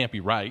of you can't be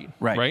right?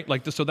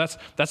 Like so that's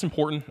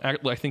important,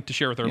 I think, to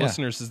share with our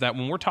listeners, is that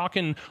when we're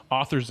talking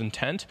author's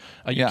intent,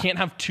 you can't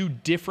have two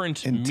different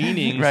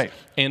meanings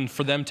and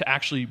for them to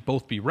actually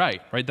both be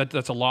right?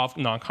 That's a law of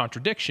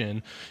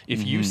non-contradiction.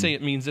 If you say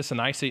it means this and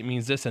I say it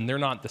means this and they're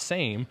not the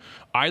same,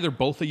 either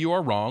both of you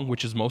are wrong,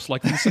 which is most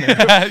likely the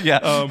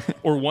scenario,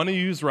 or one of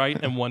you is right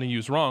and one of you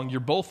is wrong. You're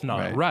both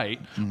not right,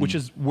 which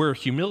is where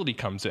humility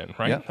comes in,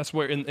 right? Yep. That's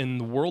where in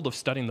the world of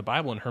studying the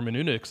Bible and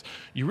hermeneutics,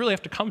 you really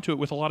have to come to it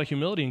with a lot of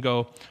humility and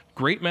go,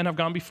 great men have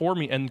gone before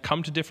me and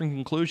come to different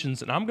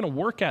conclusions, and I'm going to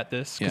work at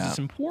this because it's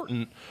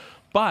important,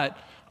 but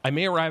I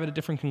may arrive at a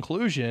different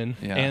conclusion,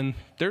 and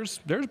there's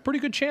a pretty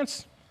good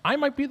chance I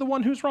might be the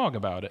one who's wrong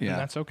about it, and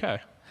that's okay.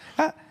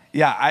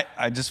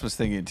 I just was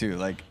thinking too,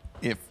 like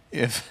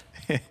if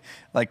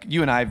like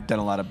you and I have done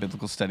a lot of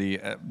biblical study,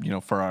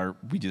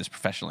 we do this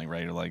professionally,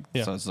 right? Or like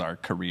so this is our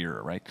career,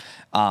 right?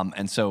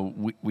 And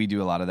so we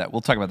do a lot of that.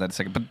 We'll talk about that in a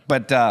second.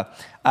 But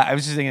I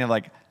was just thinking of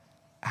like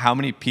how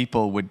many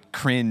people would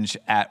cringe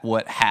at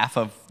what half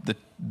of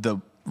the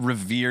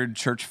revered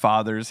church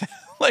fathers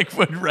like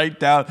would write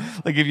down.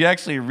 Like if you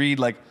actually read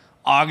like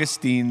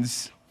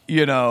Augustine's,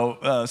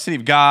 City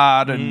of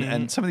God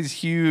and some of these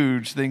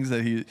huge things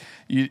that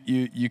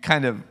you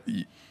kind of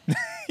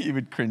you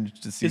would cringe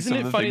to see. Isn't some it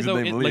of the funny things though?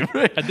 that they believe.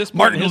 Right? At this point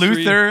Martin in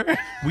history, Luther.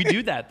 We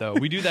do that though.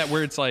 We do that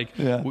where it's like,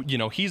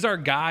 he's our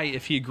guy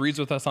if he agrees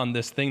with us on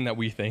this thing that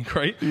we think,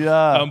 right?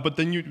 Yeah. But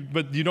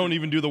you don't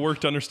even do the work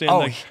to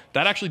understand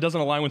that actually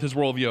doesn't align with his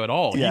worldview at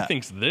all. Yeah. He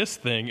thinks this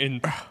thing,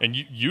 and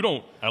you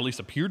don't at least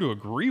appear to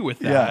agree with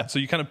that. Yeah. So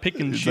you kind of pick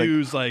and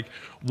choose like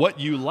what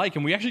you like,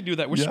 and we actually do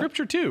that with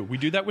Scripture too. We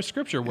do that with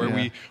Scripture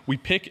where we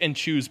pick and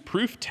choose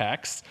proof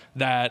texts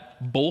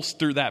that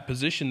bolster that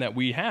position that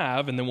we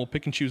have, and then we'll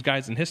pick and choose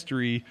guys in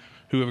history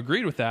who have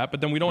agreed with that, but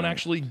then we don't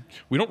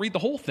we don't read the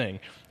whole thing,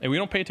 and we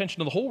don't pay attention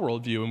to the whole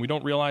worldview, and we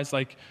don't realize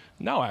like,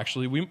 no,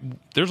 actually,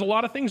 there's a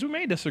lot of things we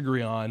may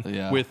disagree on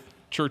with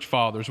church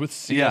fathers, with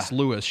C.S.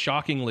 Lewis.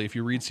 Shockingly, if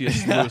you read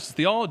C.S. Lewis'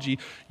 theology,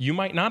 you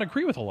might not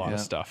agree with a lot of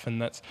stuff,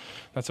 and that's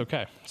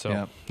okay.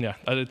 So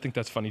I think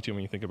that's funny too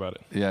when you think about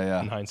it.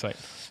 In hindsight.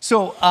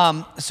 So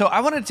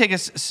I want to take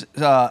us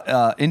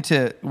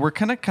into, we're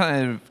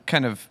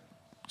kind of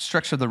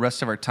structure the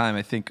rest of our time,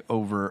 I think,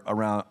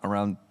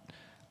 around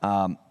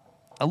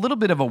a little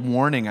bit of a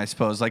warning, I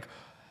suppose. Like,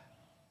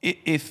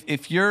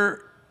 if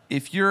you're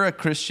a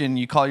Christian,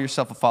 you call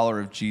yourself a follower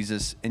of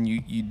Jesus, and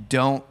you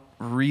don't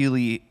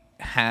really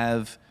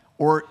have,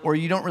 or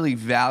you don't really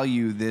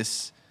value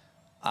this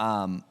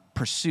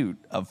pursuit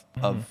of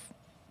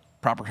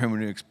proper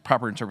hermeneutics,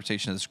 proper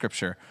interpretation of the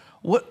Scripture,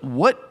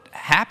 what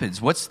happens?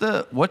 What's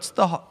the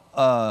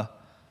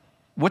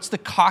what's the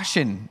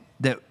caution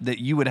that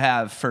you would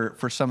have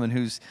for someone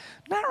who's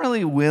not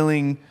really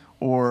willing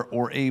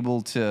or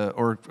able to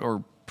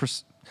or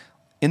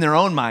in their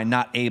own mind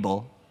not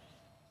able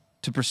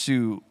to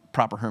pursue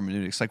proper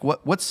hermeneutics? Like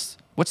what's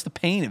the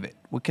pain of it?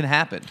 What can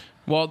happen?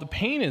 Well, the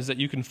pain is that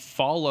you can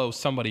follow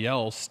somebody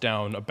else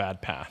down a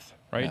bad path,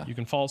 right? Yeah. You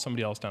can follow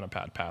somebody else down a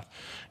bad path.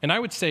 And I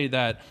would say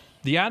that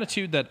the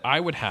attitude that I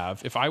would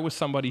have if I was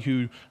somebody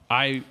who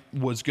I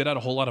was good at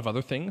a whole lot of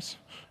other things,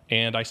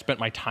 and I spent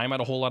my time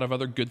at a whole lot of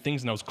other good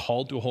things, and I was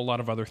called to a whole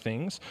lot of other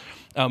things.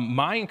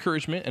 My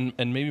encouragement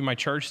and maybe my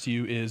charge to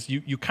you is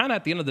you kind of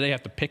at the end of the day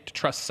have to pick to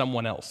trust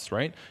someone else,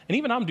 right? And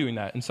even I'm doing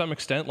that in some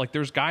extent. Like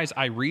there's guys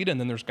I read, and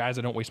then there's guys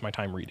I don't waste my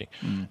time reading.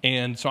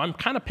 And so I'm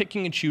kind of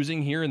picking and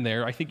choosing here and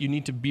there. I think you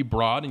need to be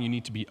broad and you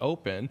need to be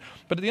open.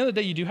 But at the end of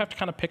the day, you do have to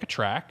kind of pick a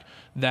track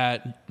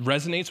that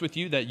resonates with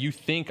you, that you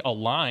think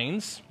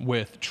aligns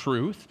with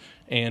truth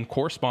and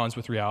corresponds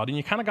with reality, and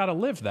you kind of got to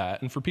live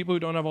that. And for people who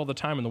don't have all the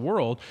time in the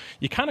world,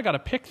 you kind of got to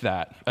pick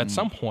that at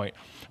some point.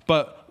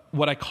 But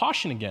what I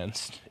caution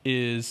against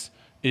is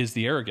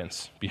the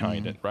arrogance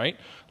behind it, right?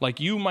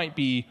 Like you might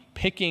be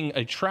picking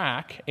a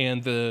track,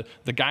 and the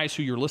guys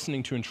who you're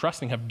listening to and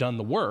trusting have done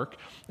the work,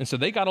 and so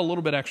they got a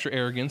little bit extra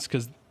arrogance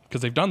because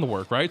they've done the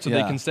work, right? So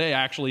they can say,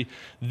 actually,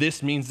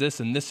 this means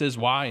this, and this is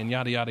why, and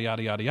yada, yada,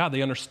 yada, yada, yada.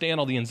 They understand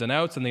all the ins and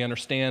outs, and they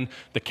understand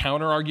the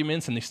counter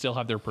arguments, and they still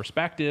have their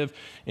perspective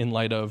in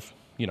light of,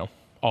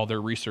 all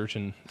their research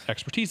and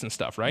expertise and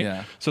stuff, right?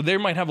 Yeah. So they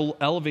might have an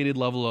elevated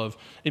level of,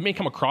 it may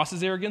come across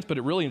as arrogance, but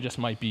it really just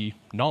might be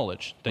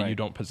knowledge that you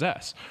don't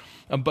possess.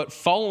 But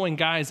following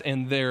guys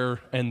and their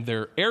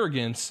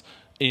arrogance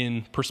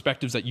in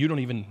perspectives that you don't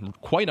even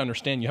quite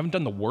understand, you haven't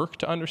done the work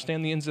to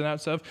understand the ins and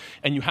outs of,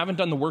 and you haven't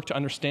done the work to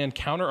understand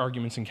counter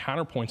arguments and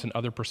counterpoints and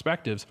other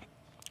perspectives,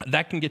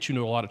 that can get you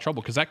into a lot of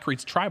trouble because that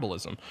creates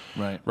tribalism.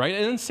 Right.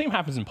 And then the same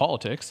happens in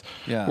politics,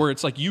 where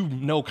it's like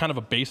kind of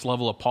a base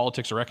level of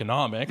politics or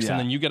economics, and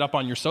then you get up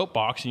on your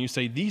soapbox and you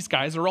say, these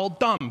guys are all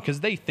dumb because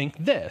they think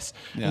this.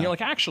 And you're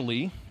like,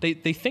 actually, they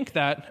think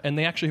that, and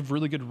they actually have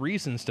really good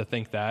reasons to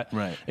think that.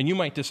 Right. And you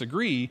might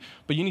disagree,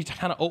 but you need to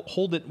kind of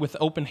hold it with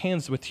open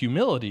hands, with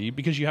humility,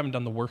 because you haven't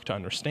done the work to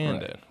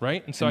understand it.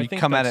 Right. And so I think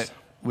come at it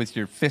with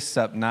your fists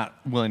up, not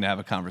willing to have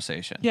a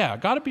conversation. Yeah,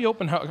 got to be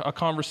open a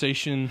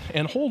conversation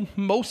and hold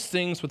most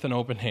things with an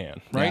open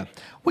hand, right?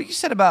 Yeah. What you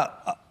said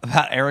about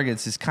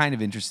arrogance is kind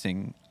of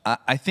interesting.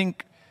 I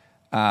think,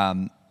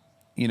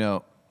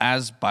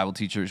 as Bible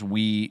teachers,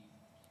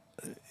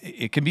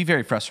 it can be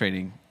very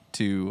frustrating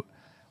to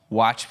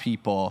watch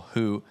people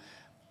who,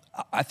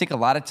 I think a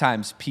lot of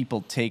times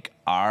people take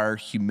our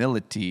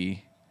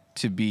humility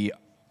to be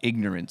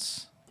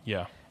ignorance.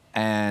 Yeah.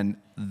 And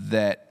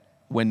that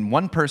when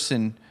one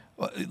person,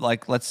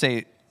 like let's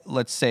say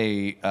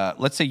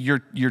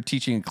you're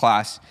teaching a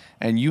class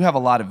and you have a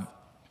lot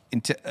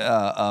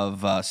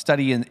of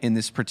study in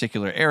this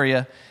particular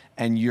area,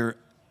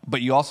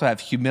 but you also have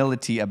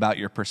humility about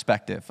your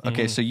perspective.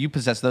 Okay, so you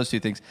possess those two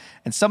things,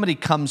 and somebody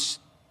comes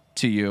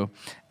to you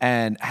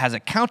and has a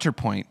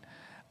counterpoint,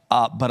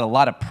 but a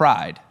lot of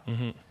pride.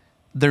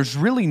 There's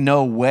really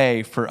no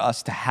way for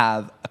us to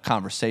have a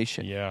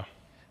conversation. Yeah,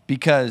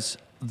 because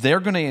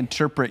they're going to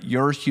interpret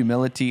your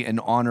humility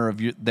and honor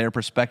of their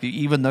perspective,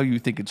 even though you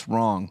think it's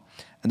wrong.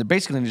 And they're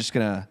basically just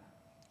going to...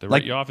 They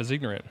write you off as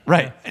ignorant.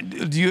 Right.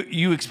 Yeah. Do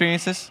you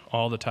experience this?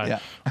 All the time. Yeah.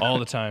 All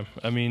the time.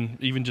 I mean,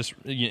 even just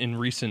in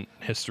recent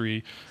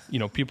history,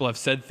 people have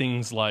said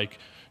things like,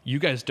 you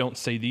guys don't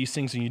say these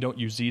things and you don't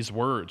use these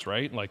words,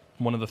 right? Like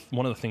one of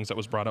the things that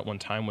was brought up one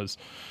time was,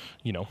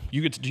 you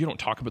don't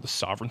talk about the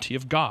sovereignty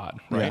of God,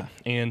 right?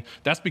 Yeah. And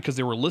that's because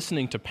they were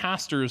listening to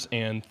pastors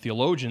and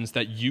theologians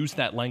that use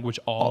that language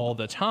all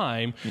the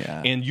time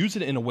and use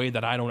it in a way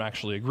that I don't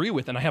actually agree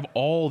with. And I have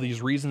all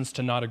these reasons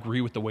to not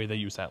agree with the way they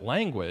use that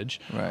language.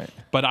 Right.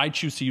 But I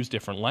choose to use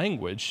different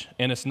language,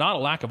 and it's not a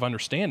lack of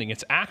understanding.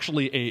 It's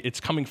actually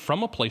it's coming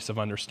from a place of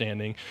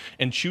understanding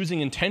and choosing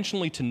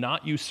intentionally to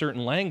not use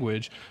certain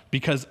language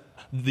because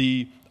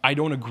I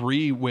don't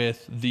agree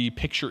with the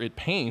picture it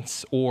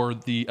paints or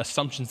the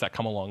assumptions that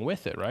come along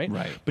with it, right?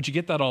 Right. But you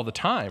get that all the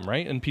time,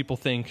 right? And people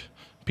think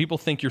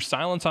your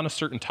silence on a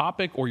certain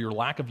topic or your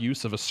lack of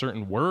use of a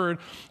certain word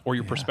or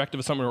your perspective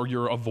of something or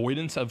your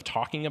avoidance of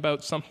talking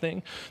about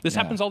something. This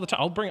happens all the time.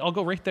 I'll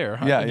go right there.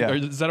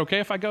 Is that okay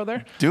if I go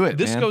there? Do it,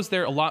 This man. goes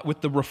there a lot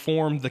with the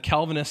Reformed, the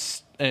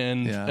Calvinist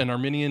and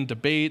Arminian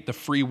debate, the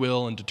free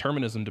will and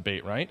determinism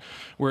debate, right?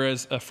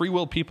 Whereas free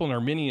will people and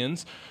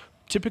Arminians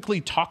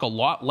typically talk a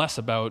lot less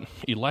about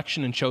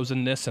election and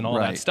chosenness and all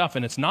that stuff.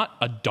 And it's not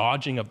a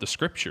dodging of the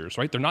scriptures,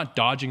 right? They're not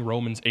dodging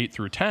Romans 8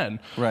 through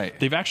 10. Right.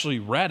 They've actually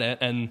read it,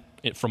 and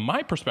from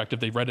my perspective,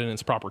 they've read it in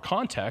its proper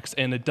context,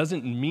 and it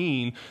doesn't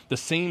mean the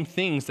same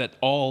things that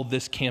all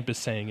this camp is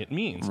saying it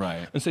means.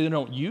 Right. And so they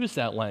don't use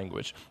that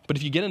language. But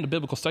if you get into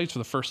biblical studies for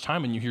the first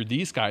time and you hear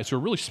these guys who are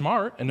really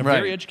smart and are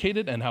very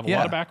educated and have a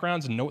lot of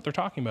backgrounds and know what they're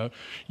talking about,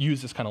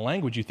 use this kind of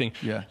language, you think,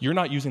 you're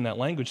not using that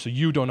language, so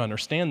you don't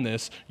understand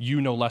this.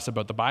 You know less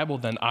about the Bible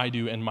than I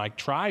do and my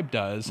tribe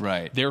does.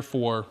 Right.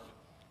 Therefore,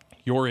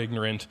 you're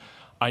ignorant.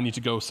 I need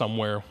to go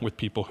somewhere with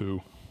people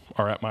who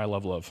are at my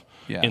level of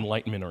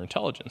enlightenment or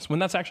intelligence, when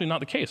that's actually not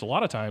the case. A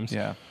lot of times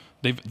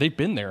they've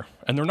been there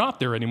and they're not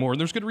there anymore. And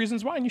there's good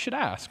reasons why, and you should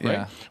ask,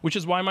 right? Which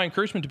is why my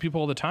encouragement to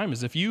people all the time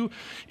is if you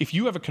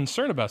have a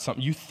concern about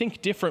something, you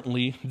think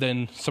differently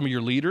than some of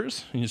your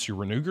leaders, and it's your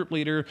Renew Group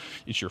leader,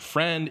 it's your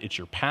friend, it's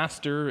your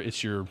pastor,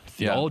 it's your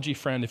theology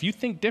friend. If you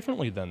think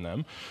differently than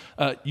them,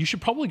 you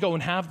should probably go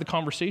and have the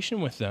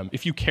conversation with them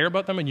if you care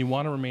about them and you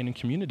want to remain in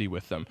community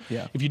with them.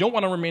 If you don't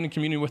want to remain in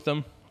community with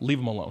them, leave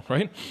them alone,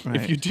 right?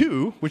 If you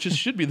do, which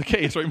should be the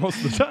case, right,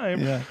 most of the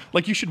time,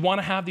 like you should want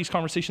to have these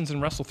conversations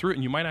and wrestle through it,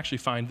 and you might actually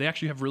find they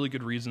actually have really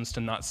good reasons to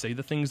not say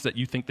the things that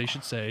you think they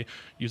should say,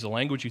 use the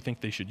language you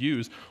think they should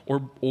use,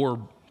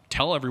 or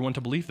tell everyone to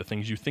believe the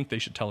things you think they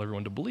should tell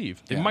everyone to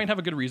believe. They might have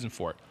a good reason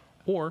for it,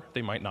 or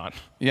they might not.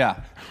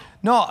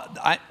 No,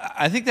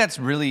 I think that's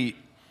really,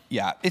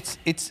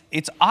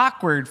 it's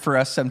awkward for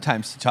us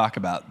sometimes to talk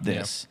about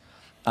this.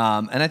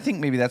 And I think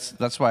maybe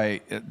that's why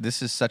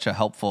this is such a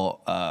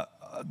helpful,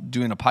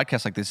 doing a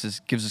podcast like this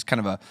gives us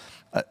kind of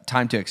a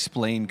time to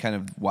explain kind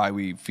of why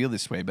we feel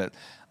this way. But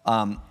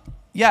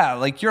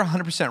like you're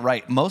 100%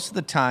 right. Most of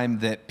the time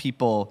that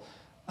people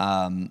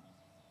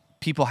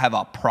have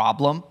a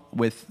problem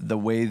with the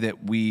way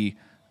that we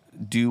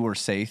do or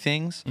say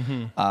things,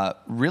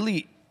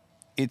 really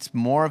it's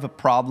more of a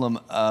problem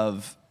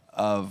of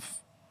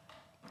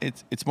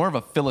it's more of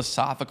a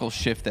philosophical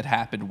shift that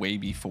happened way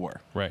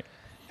before. Right.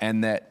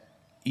 And that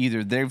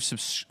either they've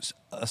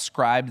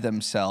ascribed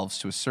themselves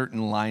to a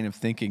certain line of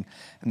thinking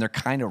and they're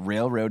kind of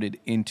railroaded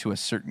into a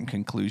certain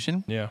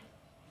conclusion.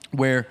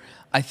 Where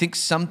I think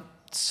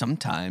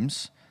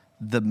sometimes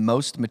the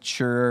most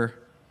mature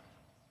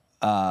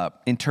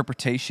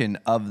interpretation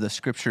of the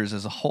scriptures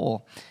as a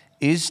whole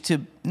is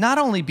to not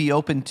only be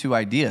open to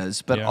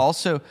ideas, but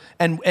also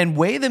and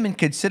weigh them and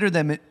consider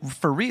them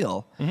for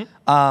real,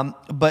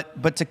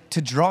 but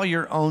to draw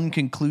your own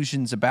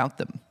conclusions about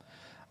them.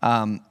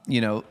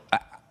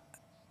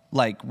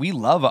 Like we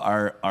love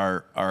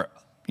our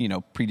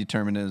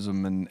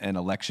predeterminism and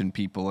election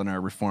people and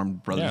our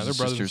Reformed brothers and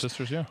sisters. And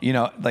sisters.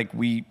 Like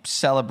we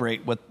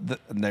celebrate and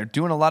they're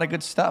doing a lot of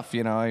good stuff.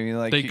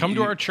 Like they come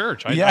to our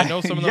church. I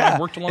know some of them.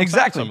 I've worked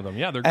alongside some of them.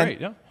 Yeah, they're great.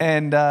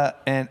 And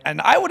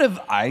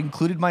I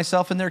included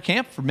myself in their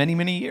camp for many,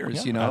 many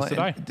years. As did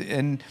I.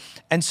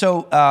 And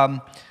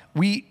so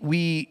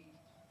we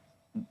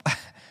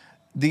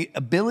the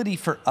ability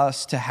for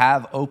us to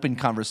have open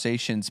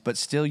conversations but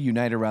still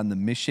unite around the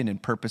mission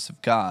and purpose of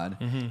God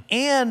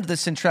and the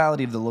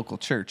centrality of the local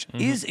church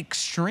is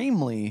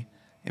extremely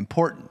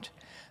important.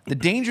 The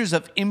dangers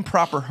of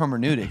improper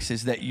hermeneutics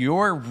is that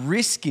you're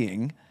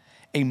risking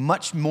a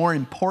much more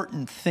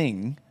important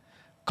thing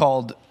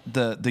called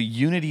the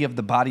unity of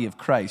the body of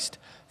Christ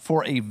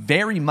for a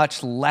very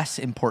much less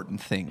important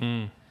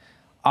thing.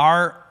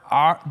 There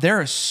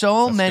are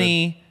so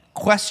many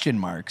question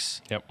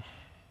marks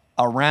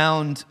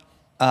around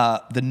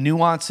the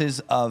nuances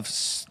of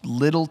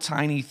little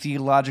tiny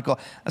theological.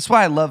 That's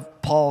why I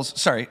love Paul's.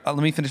 Sorry, let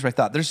me finish my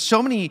thought. There's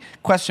so many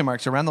question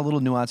marks around the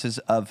little nuances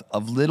of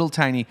little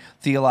tiny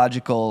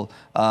theological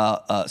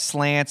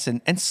slants,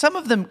 and some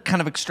of them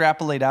kind of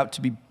extrapolate out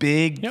to be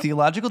big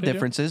theological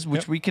differences,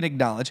 which we can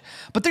acknowledge.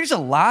 But there's a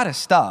lot of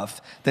stuff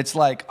that's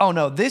like, oh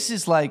no, this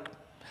is like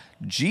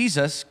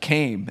Jesus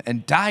came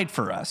and died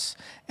for us,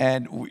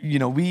 and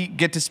we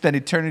get to spend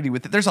eternity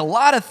with it. There's a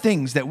lot of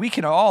things that we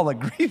can all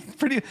agree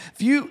pretty.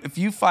 If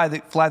you fly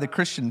the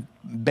Christian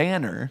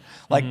banner,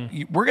 like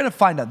we're going to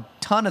find a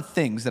ton of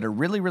things that are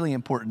really, really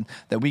important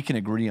that we can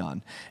agree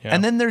on.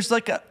 And then there's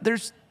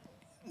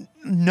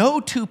no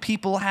two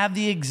people have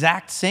the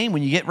exact same.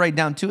 When you get right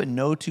down to it,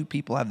 no two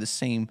people have the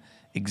same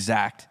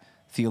exact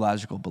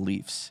theological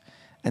beliefs.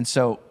 And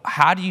so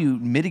how do you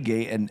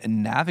mitigate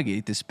and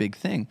navigate this big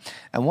thing?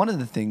 And one of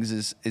the things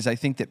is I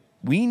think that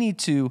we need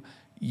to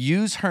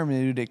use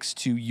hermeneutics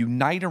to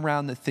unite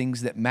around the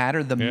things that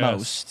matter the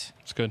most.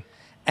 It's good.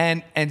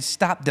 And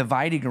stop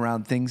dividing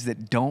around things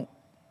that don't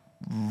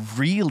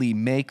really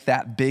make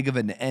that big of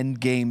an end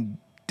game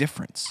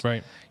difference.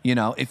 Right.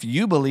 If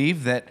you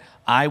believe that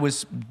I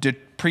was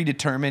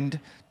predetermined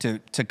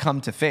to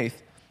come to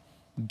faith,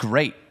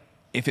 great.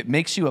 If it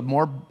makes you a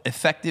more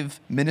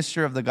effective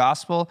minister of the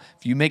gospel,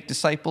 if you make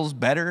disciples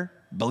better,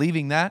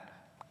 believing that,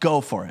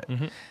 go for it.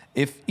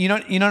 If you know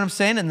what I'm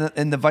saying,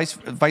 and the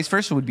vice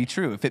versa would be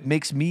true. If it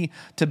makes me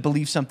to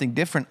believe something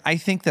different, I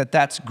think that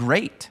that's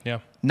great.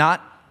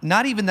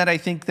 Not even that I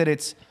think that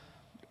it's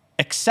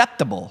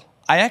acceptable.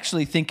 I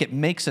actually think it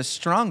makes us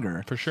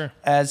stronger. For sure.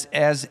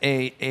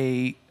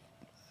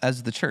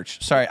 As the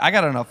church. Sorry, I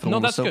got enough. No,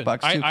 that's good. Too.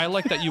 I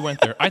like that you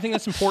went there. I think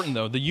that's important,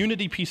 though. The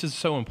unity piece is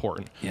so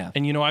important.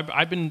 And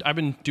I've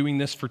been doing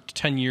this for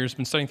 10 years.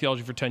 Been studying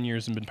theology for 10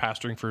 years, and been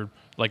pastoring for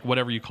like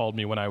whatever you called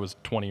me when I was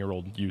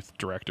 20-year-old youth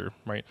director.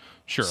 Right?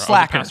 Sure,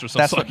 slacker. I was a pastor.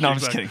 That's what. No, I'm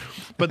just kidding.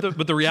 But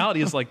the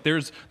reality is like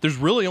there's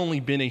really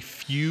only been a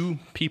few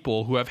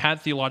people who have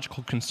had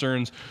theological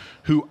concerns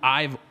who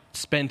I've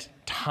spent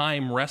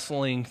time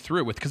wrestling through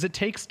it with, because it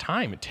takes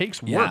time. It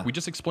takes work. Yeah. We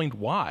just explained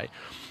why.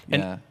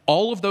 And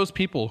all of those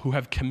people who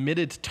have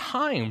committed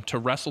time to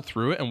wrestle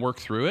through it and work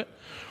through it,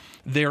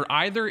 they're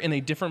either in a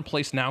different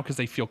place now because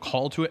they feel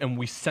called to it and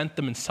we sent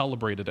them and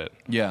celebrated it.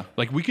 Yeah.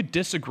 Like, we could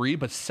disagree,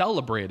 but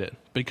celebrate it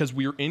because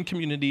we are in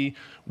community,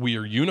 we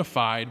are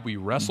unified, we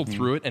wrestled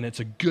through it, and it's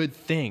a good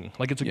thing.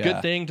 Like, it's a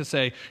good thing to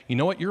say, you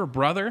know what, you're a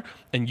brother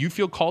and you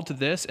feel called to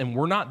this, and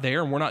we're not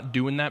there and we're not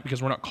doing that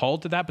because we're not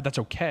called to that, but that's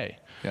okay.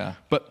 Yeah.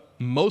 But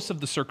most of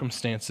the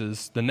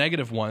circumstances, the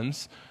negative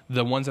ones,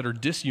 the ones that are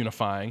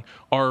disunifying,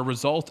 are a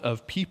result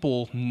of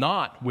people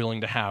not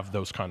willing to have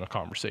those kind of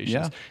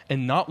conversations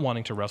and not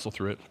wanting to wrestle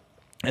through it.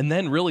 And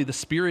then really the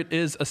Spirit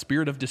is a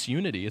spirit of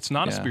disunity. It's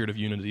not a spirit of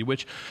unity,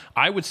 which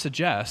I would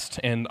suggest,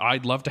 and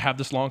I'd love to have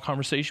this long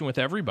conversation with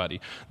everybody,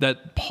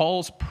 that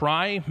Paul's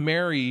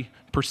primary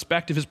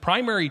perspective, his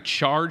primary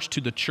charge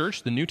to the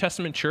church, the New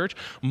Testament church,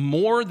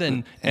 more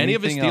than any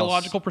of his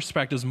theological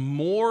perspectives,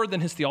 more than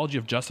his theology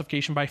of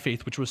justification by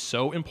faith, which was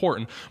so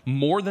important,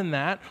 more than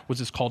that was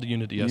his call to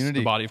unity as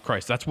the body of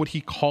Christ. That's what he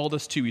called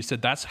us to. He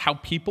said that's how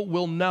people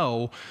will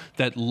know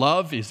that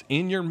love is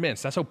in your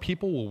midst. That's how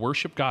people will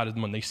worship God, is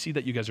when they see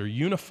that you guys are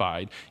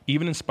unified,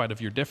 even in spite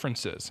of your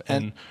differences.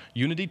 And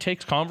unity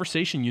takes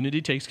conversation,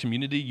 unity takes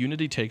community,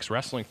 unity takes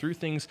wrestling through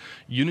things,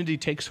 unity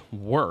takes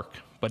work.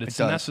 But it's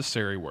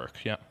necessary work.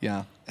 Yeah.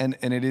 Yeah. And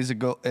it is a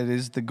goal. It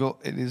is the goal.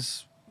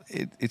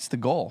 It's the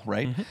goal,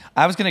 right?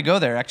 I was going to go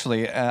there,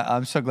 actually.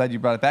 I'm so glad you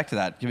brought it back to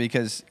that,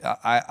 because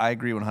I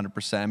agree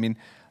 100%. I mean,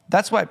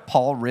 that's why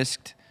Paul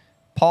risked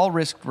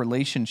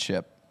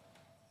relationship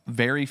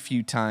very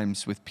few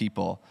times with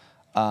people.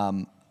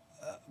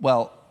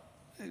 Well,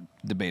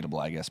 debatable,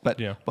 I guess. But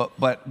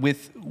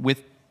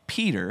with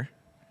Peter,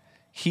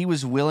 he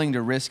was willing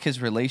to risk his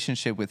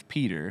relationship with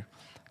Peter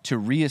to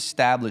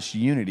reestablish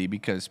unity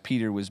because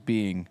Peter was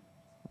being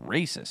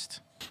racist,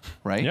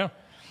 right? Yeah.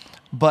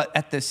 But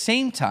at the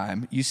same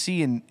time, you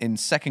see in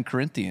 2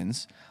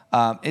 Corinthians,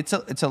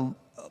 you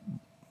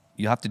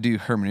have to do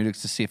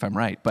hermeneutics to see if I'm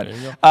right. But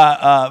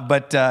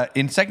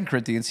in 2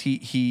 Corinthians,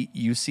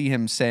 you see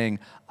him saying,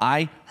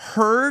 "I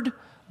heard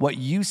what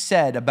you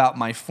said about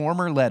my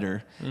former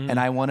letter, and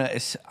I want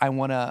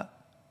to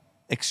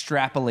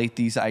extrapolate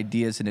these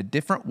ideas in a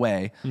different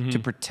way to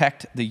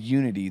protect the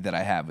unity that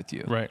I have with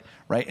you."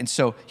 Right. And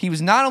so he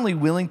was not only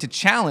willing to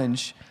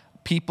challenge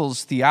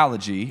people's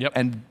theology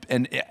and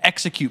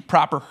execute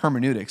proper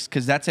hermeneutics,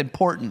 because that's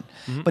important,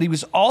 but he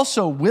was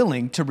also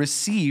willing to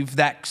receive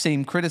that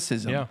same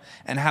criticism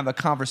and have a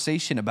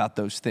conversation about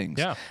those things.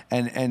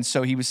 And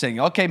so he was saying,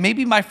 okay,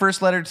 maybe my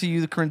first letter to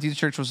you, the Corinthian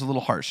church, was a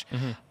little harsh.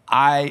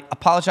 I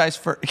apologize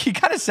for, he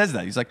kind of says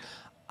that. He's like,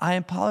 I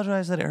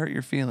apologize that it hurt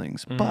your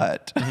feelings,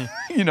 but I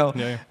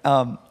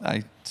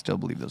still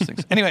believe those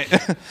things. Anyway,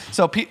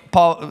 so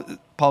Paul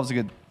was a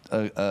good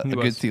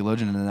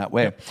theologian in that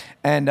way,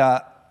 and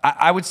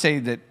I would say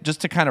that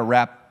just to kind of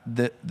wrap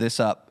this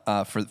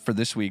up for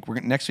this week,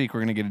 next week we're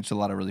going to get into a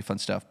lot of really fun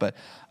stuff, but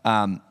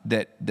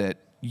that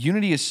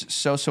unity is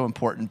so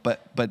important,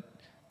 but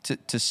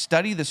to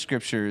study the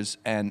scriptures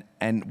and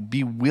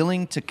be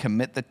willing to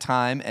commit the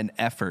time and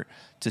effort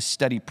to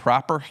study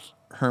proper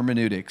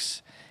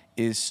hermeneutics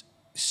is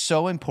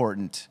so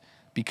important,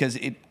 because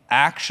it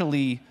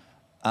actually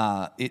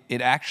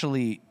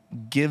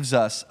gives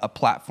us a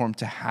platform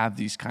to have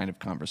these kind of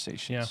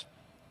conversations.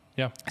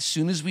 Yeah. As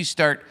soon as we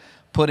start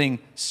putting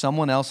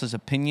someone else's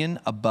opinion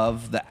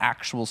above the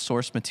actual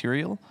source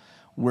material,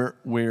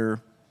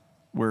 we're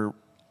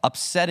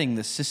upsetting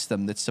the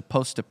system that's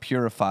supposed to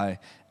purify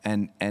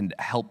and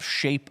help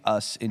shape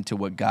us into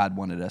what God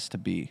wanted us to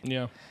be.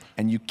 Yeah.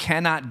 And you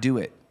cannot do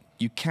it.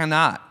 You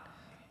cannot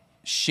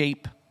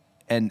shape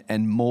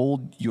and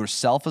mold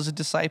yourself as a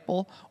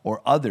disciple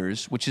or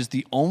others, which is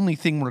the only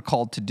thing we're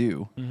called to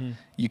do.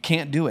 You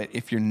can't do it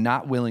if you're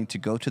not willing to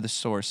go to the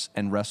source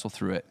and wrestle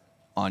through it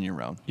on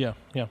your own. Yeah.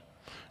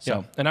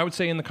 And I would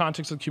say in the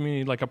context of the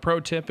community, like a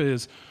pro tip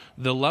is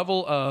the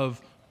level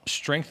of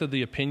strength of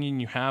the opinion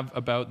you have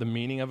about the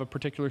meaning of a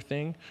particular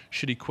thing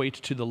should equate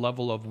to the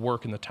level of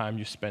work and the time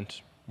you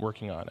spent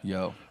working on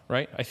it.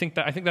 Right? I think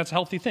that's a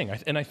healthy thing.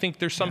 And I think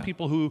there's some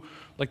people who,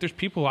 like, there's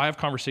people who I have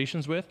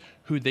conversations with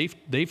who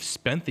they've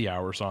spent the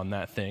hours on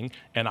that thing,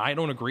 and I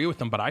don't agree with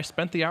them, but I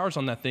spent the hours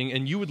on that thing,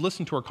 and you would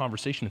listen to our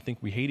conversation and think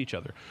we hate each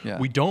other.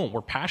 We don't.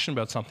 We're passionate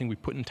about something. We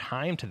put in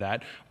time to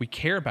that. We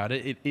care about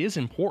it. It is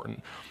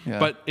important.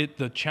 But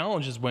the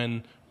challenge is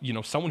when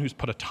someone who's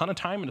put a ton of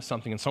time into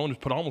something and someone who's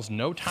put almost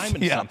no time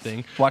into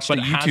something, but has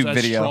YouTube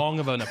video. Strong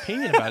of an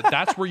opinion about it,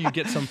 that's where you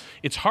get some.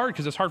 It's hard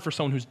because it's hard for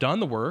someone who's done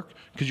the work,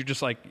 because you're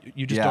just like,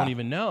 you just don't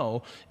even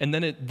know, and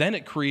then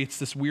it creates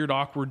this weird,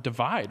 awkward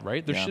divide,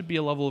 right? There should be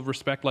a level of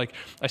respect. Like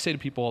I say to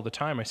people all the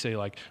time, I say,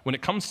 like, when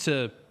it comes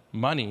to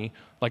money,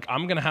 like,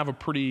 I'm gonna have a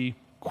pretty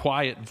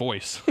quiet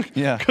voice,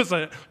 because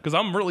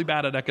I'm really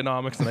bad at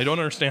economics and I don't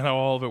understand how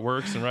all of it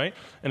works, and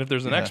if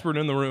there's an expert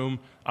in the room,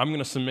 I'm going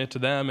to submit to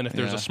them, and if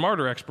there's a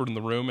smarter expert in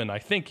the room, and I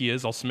think he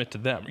is, I'll submit to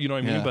them. You know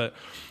what I mean?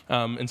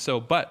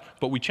 But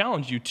but we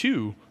challenge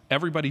you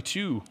everybody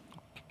to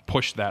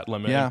push that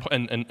limit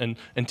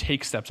and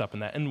take steps up in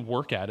that and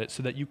work at it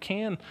so that you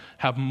can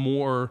have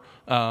more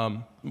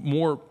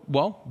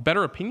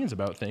better opinions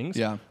about things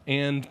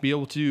and be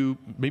able to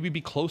maybe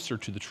be closer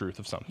to the truth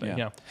of something.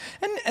 Yeah.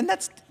 And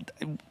that's,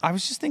 I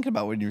was just thinking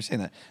about when you were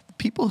saying that, the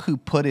people who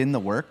put in the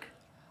work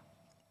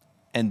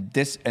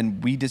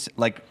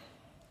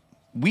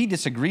we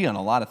disagree on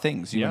a lot of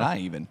things, you and I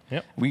even.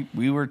 Yep.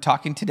 We were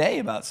talking today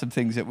about some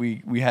things that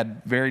we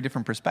had very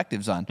different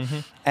perspectives on.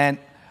 And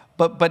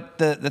but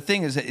the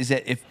thing is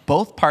that if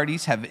both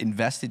parties have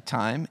invested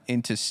time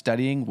into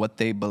studying what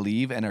they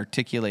believe and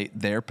articulate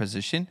their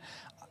position,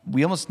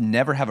 we almost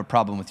never have a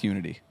problem with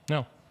unity.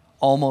 No.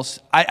 Almost.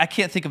 I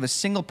can't think of a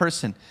single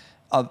person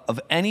of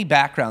any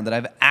background that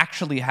I've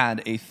actually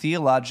had a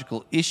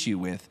theological issue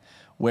with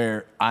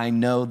where I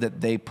know that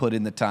they put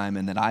in the time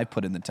and that I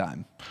put in the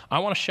time. I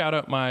want to shout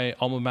out my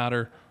alma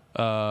mater,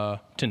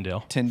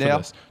 Tyndale.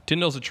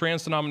 Tyndale's a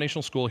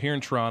trans-denominational school here in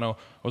Toronto.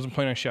 I wasn't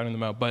planning on shouting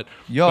them out, but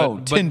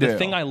the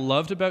thing I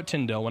loved about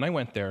Tyndale when I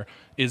went there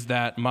is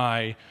that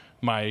my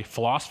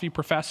philosophy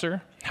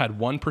professor had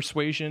one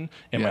persuasion,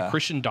 and my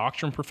Christian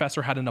doctrine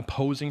professor had an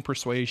opposing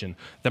persuasion.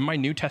 Then my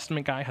New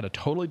Testament guy had a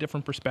totally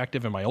different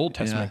perspective, and my Old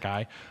Testament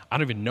guy, I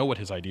don't even know what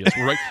his ideas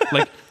were.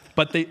 Right?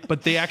 But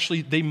they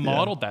actually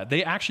modeled that.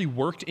 They actually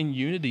worked in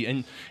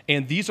unity,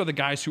 and these are the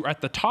guys who are at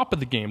the top of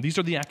the game. These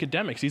are the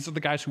academics. These are the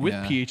guys who with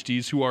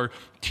PhDs who are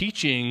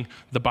teaching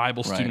the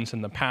Bible students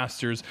and the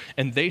pastors,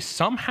 and they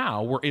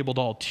somehow were able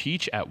to all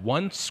teach at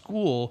one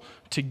school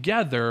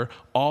together,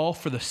 all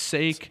for the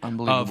sake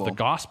of the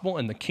gospel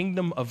and the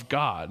kingdom of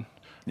God.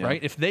 Yeah.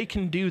 Right? If they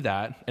can do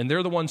that, and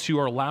they're the ones who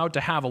are allowed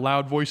to have a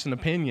loud voice and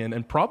opinion,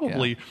 and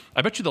probably,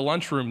 I bet you the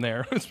lunchroom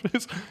there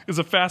is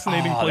a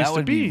fascinating place to be. That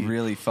would be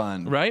really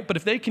fun. Right? But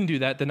if they can do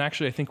that, then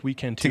actually I think we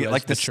can too. To get,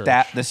 like the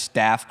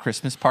staff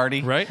Christmas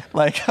party. Right?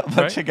 Like a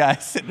bunch of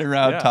guys sitting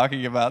around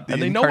talking about the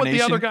incarnation. And they know what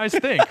the other guys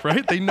think,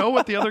 right? They know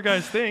what the other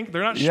guys think.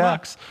 They're not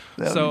schmucks.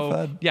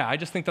 So, I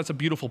just think that's a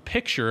beautiful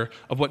picture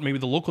of what maybe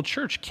the local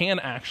church can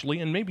actually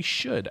and maybe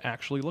should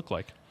actually look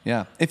like.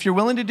 Yeah. If you're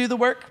willing to do the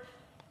work,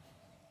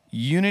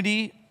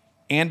 unity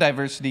and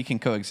diversity can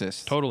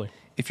coexist. Totally.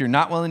 If you're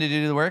not willing to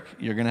do the work,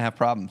 you're going to have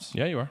problems.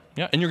 Yeah, you are.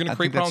 Yeah, and you're going to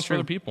create problems for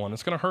other people, and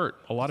it's going to hurt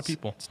a lot of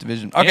people. It's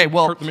division. Okay, and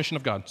hurt the mission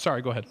of God.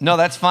 Sorry, go ahead. No,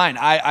 that's fine.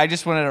 I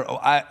just wanted to.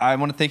 I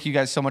want to thank you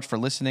guys so much for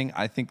listening.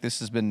 I think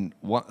this has been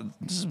one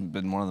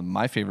of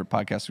my favorite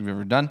podcasts we've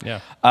ever done. Yeah.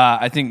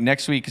 I think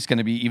next week is going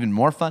to be even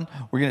more fun.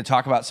 We're going to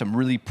talk about some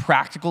really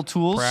practical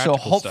tools. So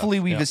hopefully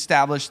we've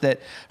established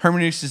that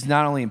hermeneutics is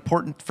not only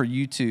important for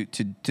you to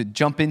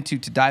jump into,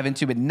 to dive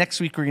into, but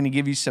next week we're going to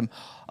give you some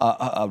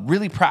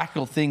really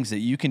practical things that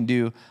you can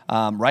do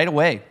right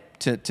away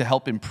to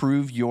help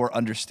improve your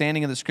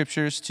understanding of the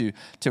scriptures, to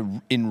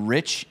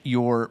enrich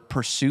your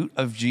pursuit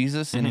of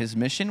Jesus and his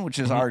mission, which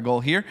is our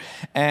goal here,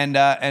 and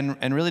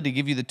really to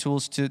give you the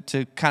tools to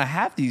kind of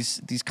have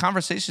these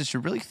conversations, to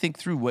really think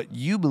through what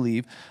you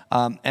believe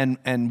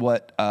and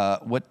what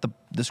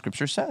the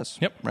scripture says.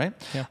 Yep. Right?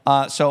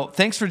 Yeah. So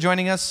thanks for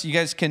joining us. You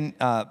guys can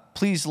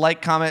please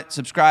like, comment,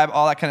 subscribe,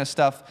 all that kind of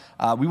stuff.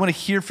 We want to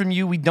hear from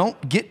you. We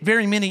don't get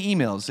very many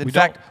emails. In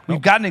fact,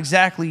 we've gotten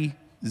exactly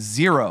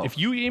 0. If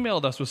you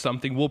emailed us with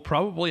something, we'll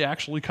probably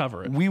actually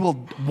cover it. We will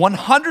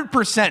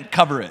 100%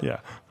 cover it. Yeah.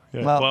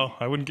 Well,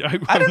 I wouldn't. I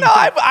don't know.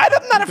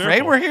 I'm not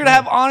afraid. We're here to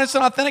have honest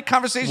and authentic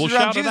conversations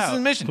around Jesus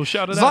and mission. We'll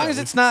shout it out. As long as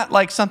it's not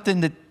like something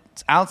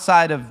that's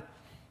outside of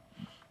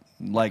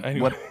like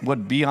what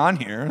would be on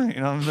here, you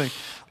know,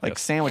 like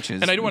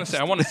sandwiches. And I want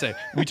to say,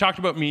 we talked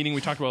about meeting.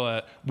 We talked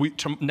about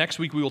next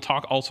week we will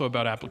talk also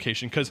about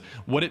application, because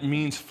what it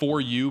means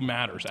for you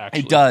matters,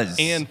 actually. It does.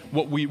 And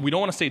what we don't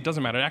want to say it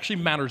doesn't matter. It actually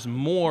matters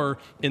more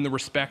in the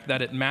respect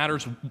that it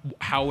matters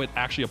how it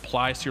actually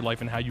applies to your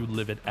life and how you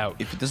live it out.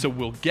 So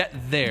we'll get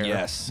there.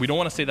 Yes. We don't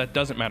want to say that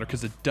doesn't matter,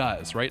 because it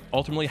does, right?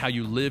 Ultimately, how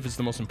you live is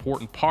the most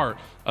important part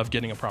of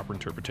getting a proper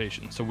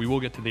interpretation. So we will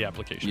get to the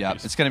application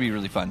piece. It's going to be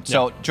really fun.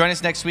 So join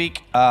us next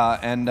week.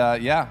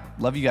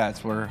 Love you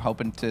guys. We're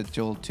hoping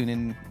you'll tune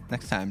in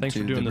next time. Thanks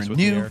to for doing the this with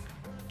me, Renew Eric.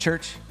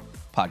 Church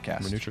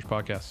Podcast. Renew Church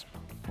Podcast.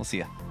 We'll see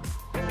ya.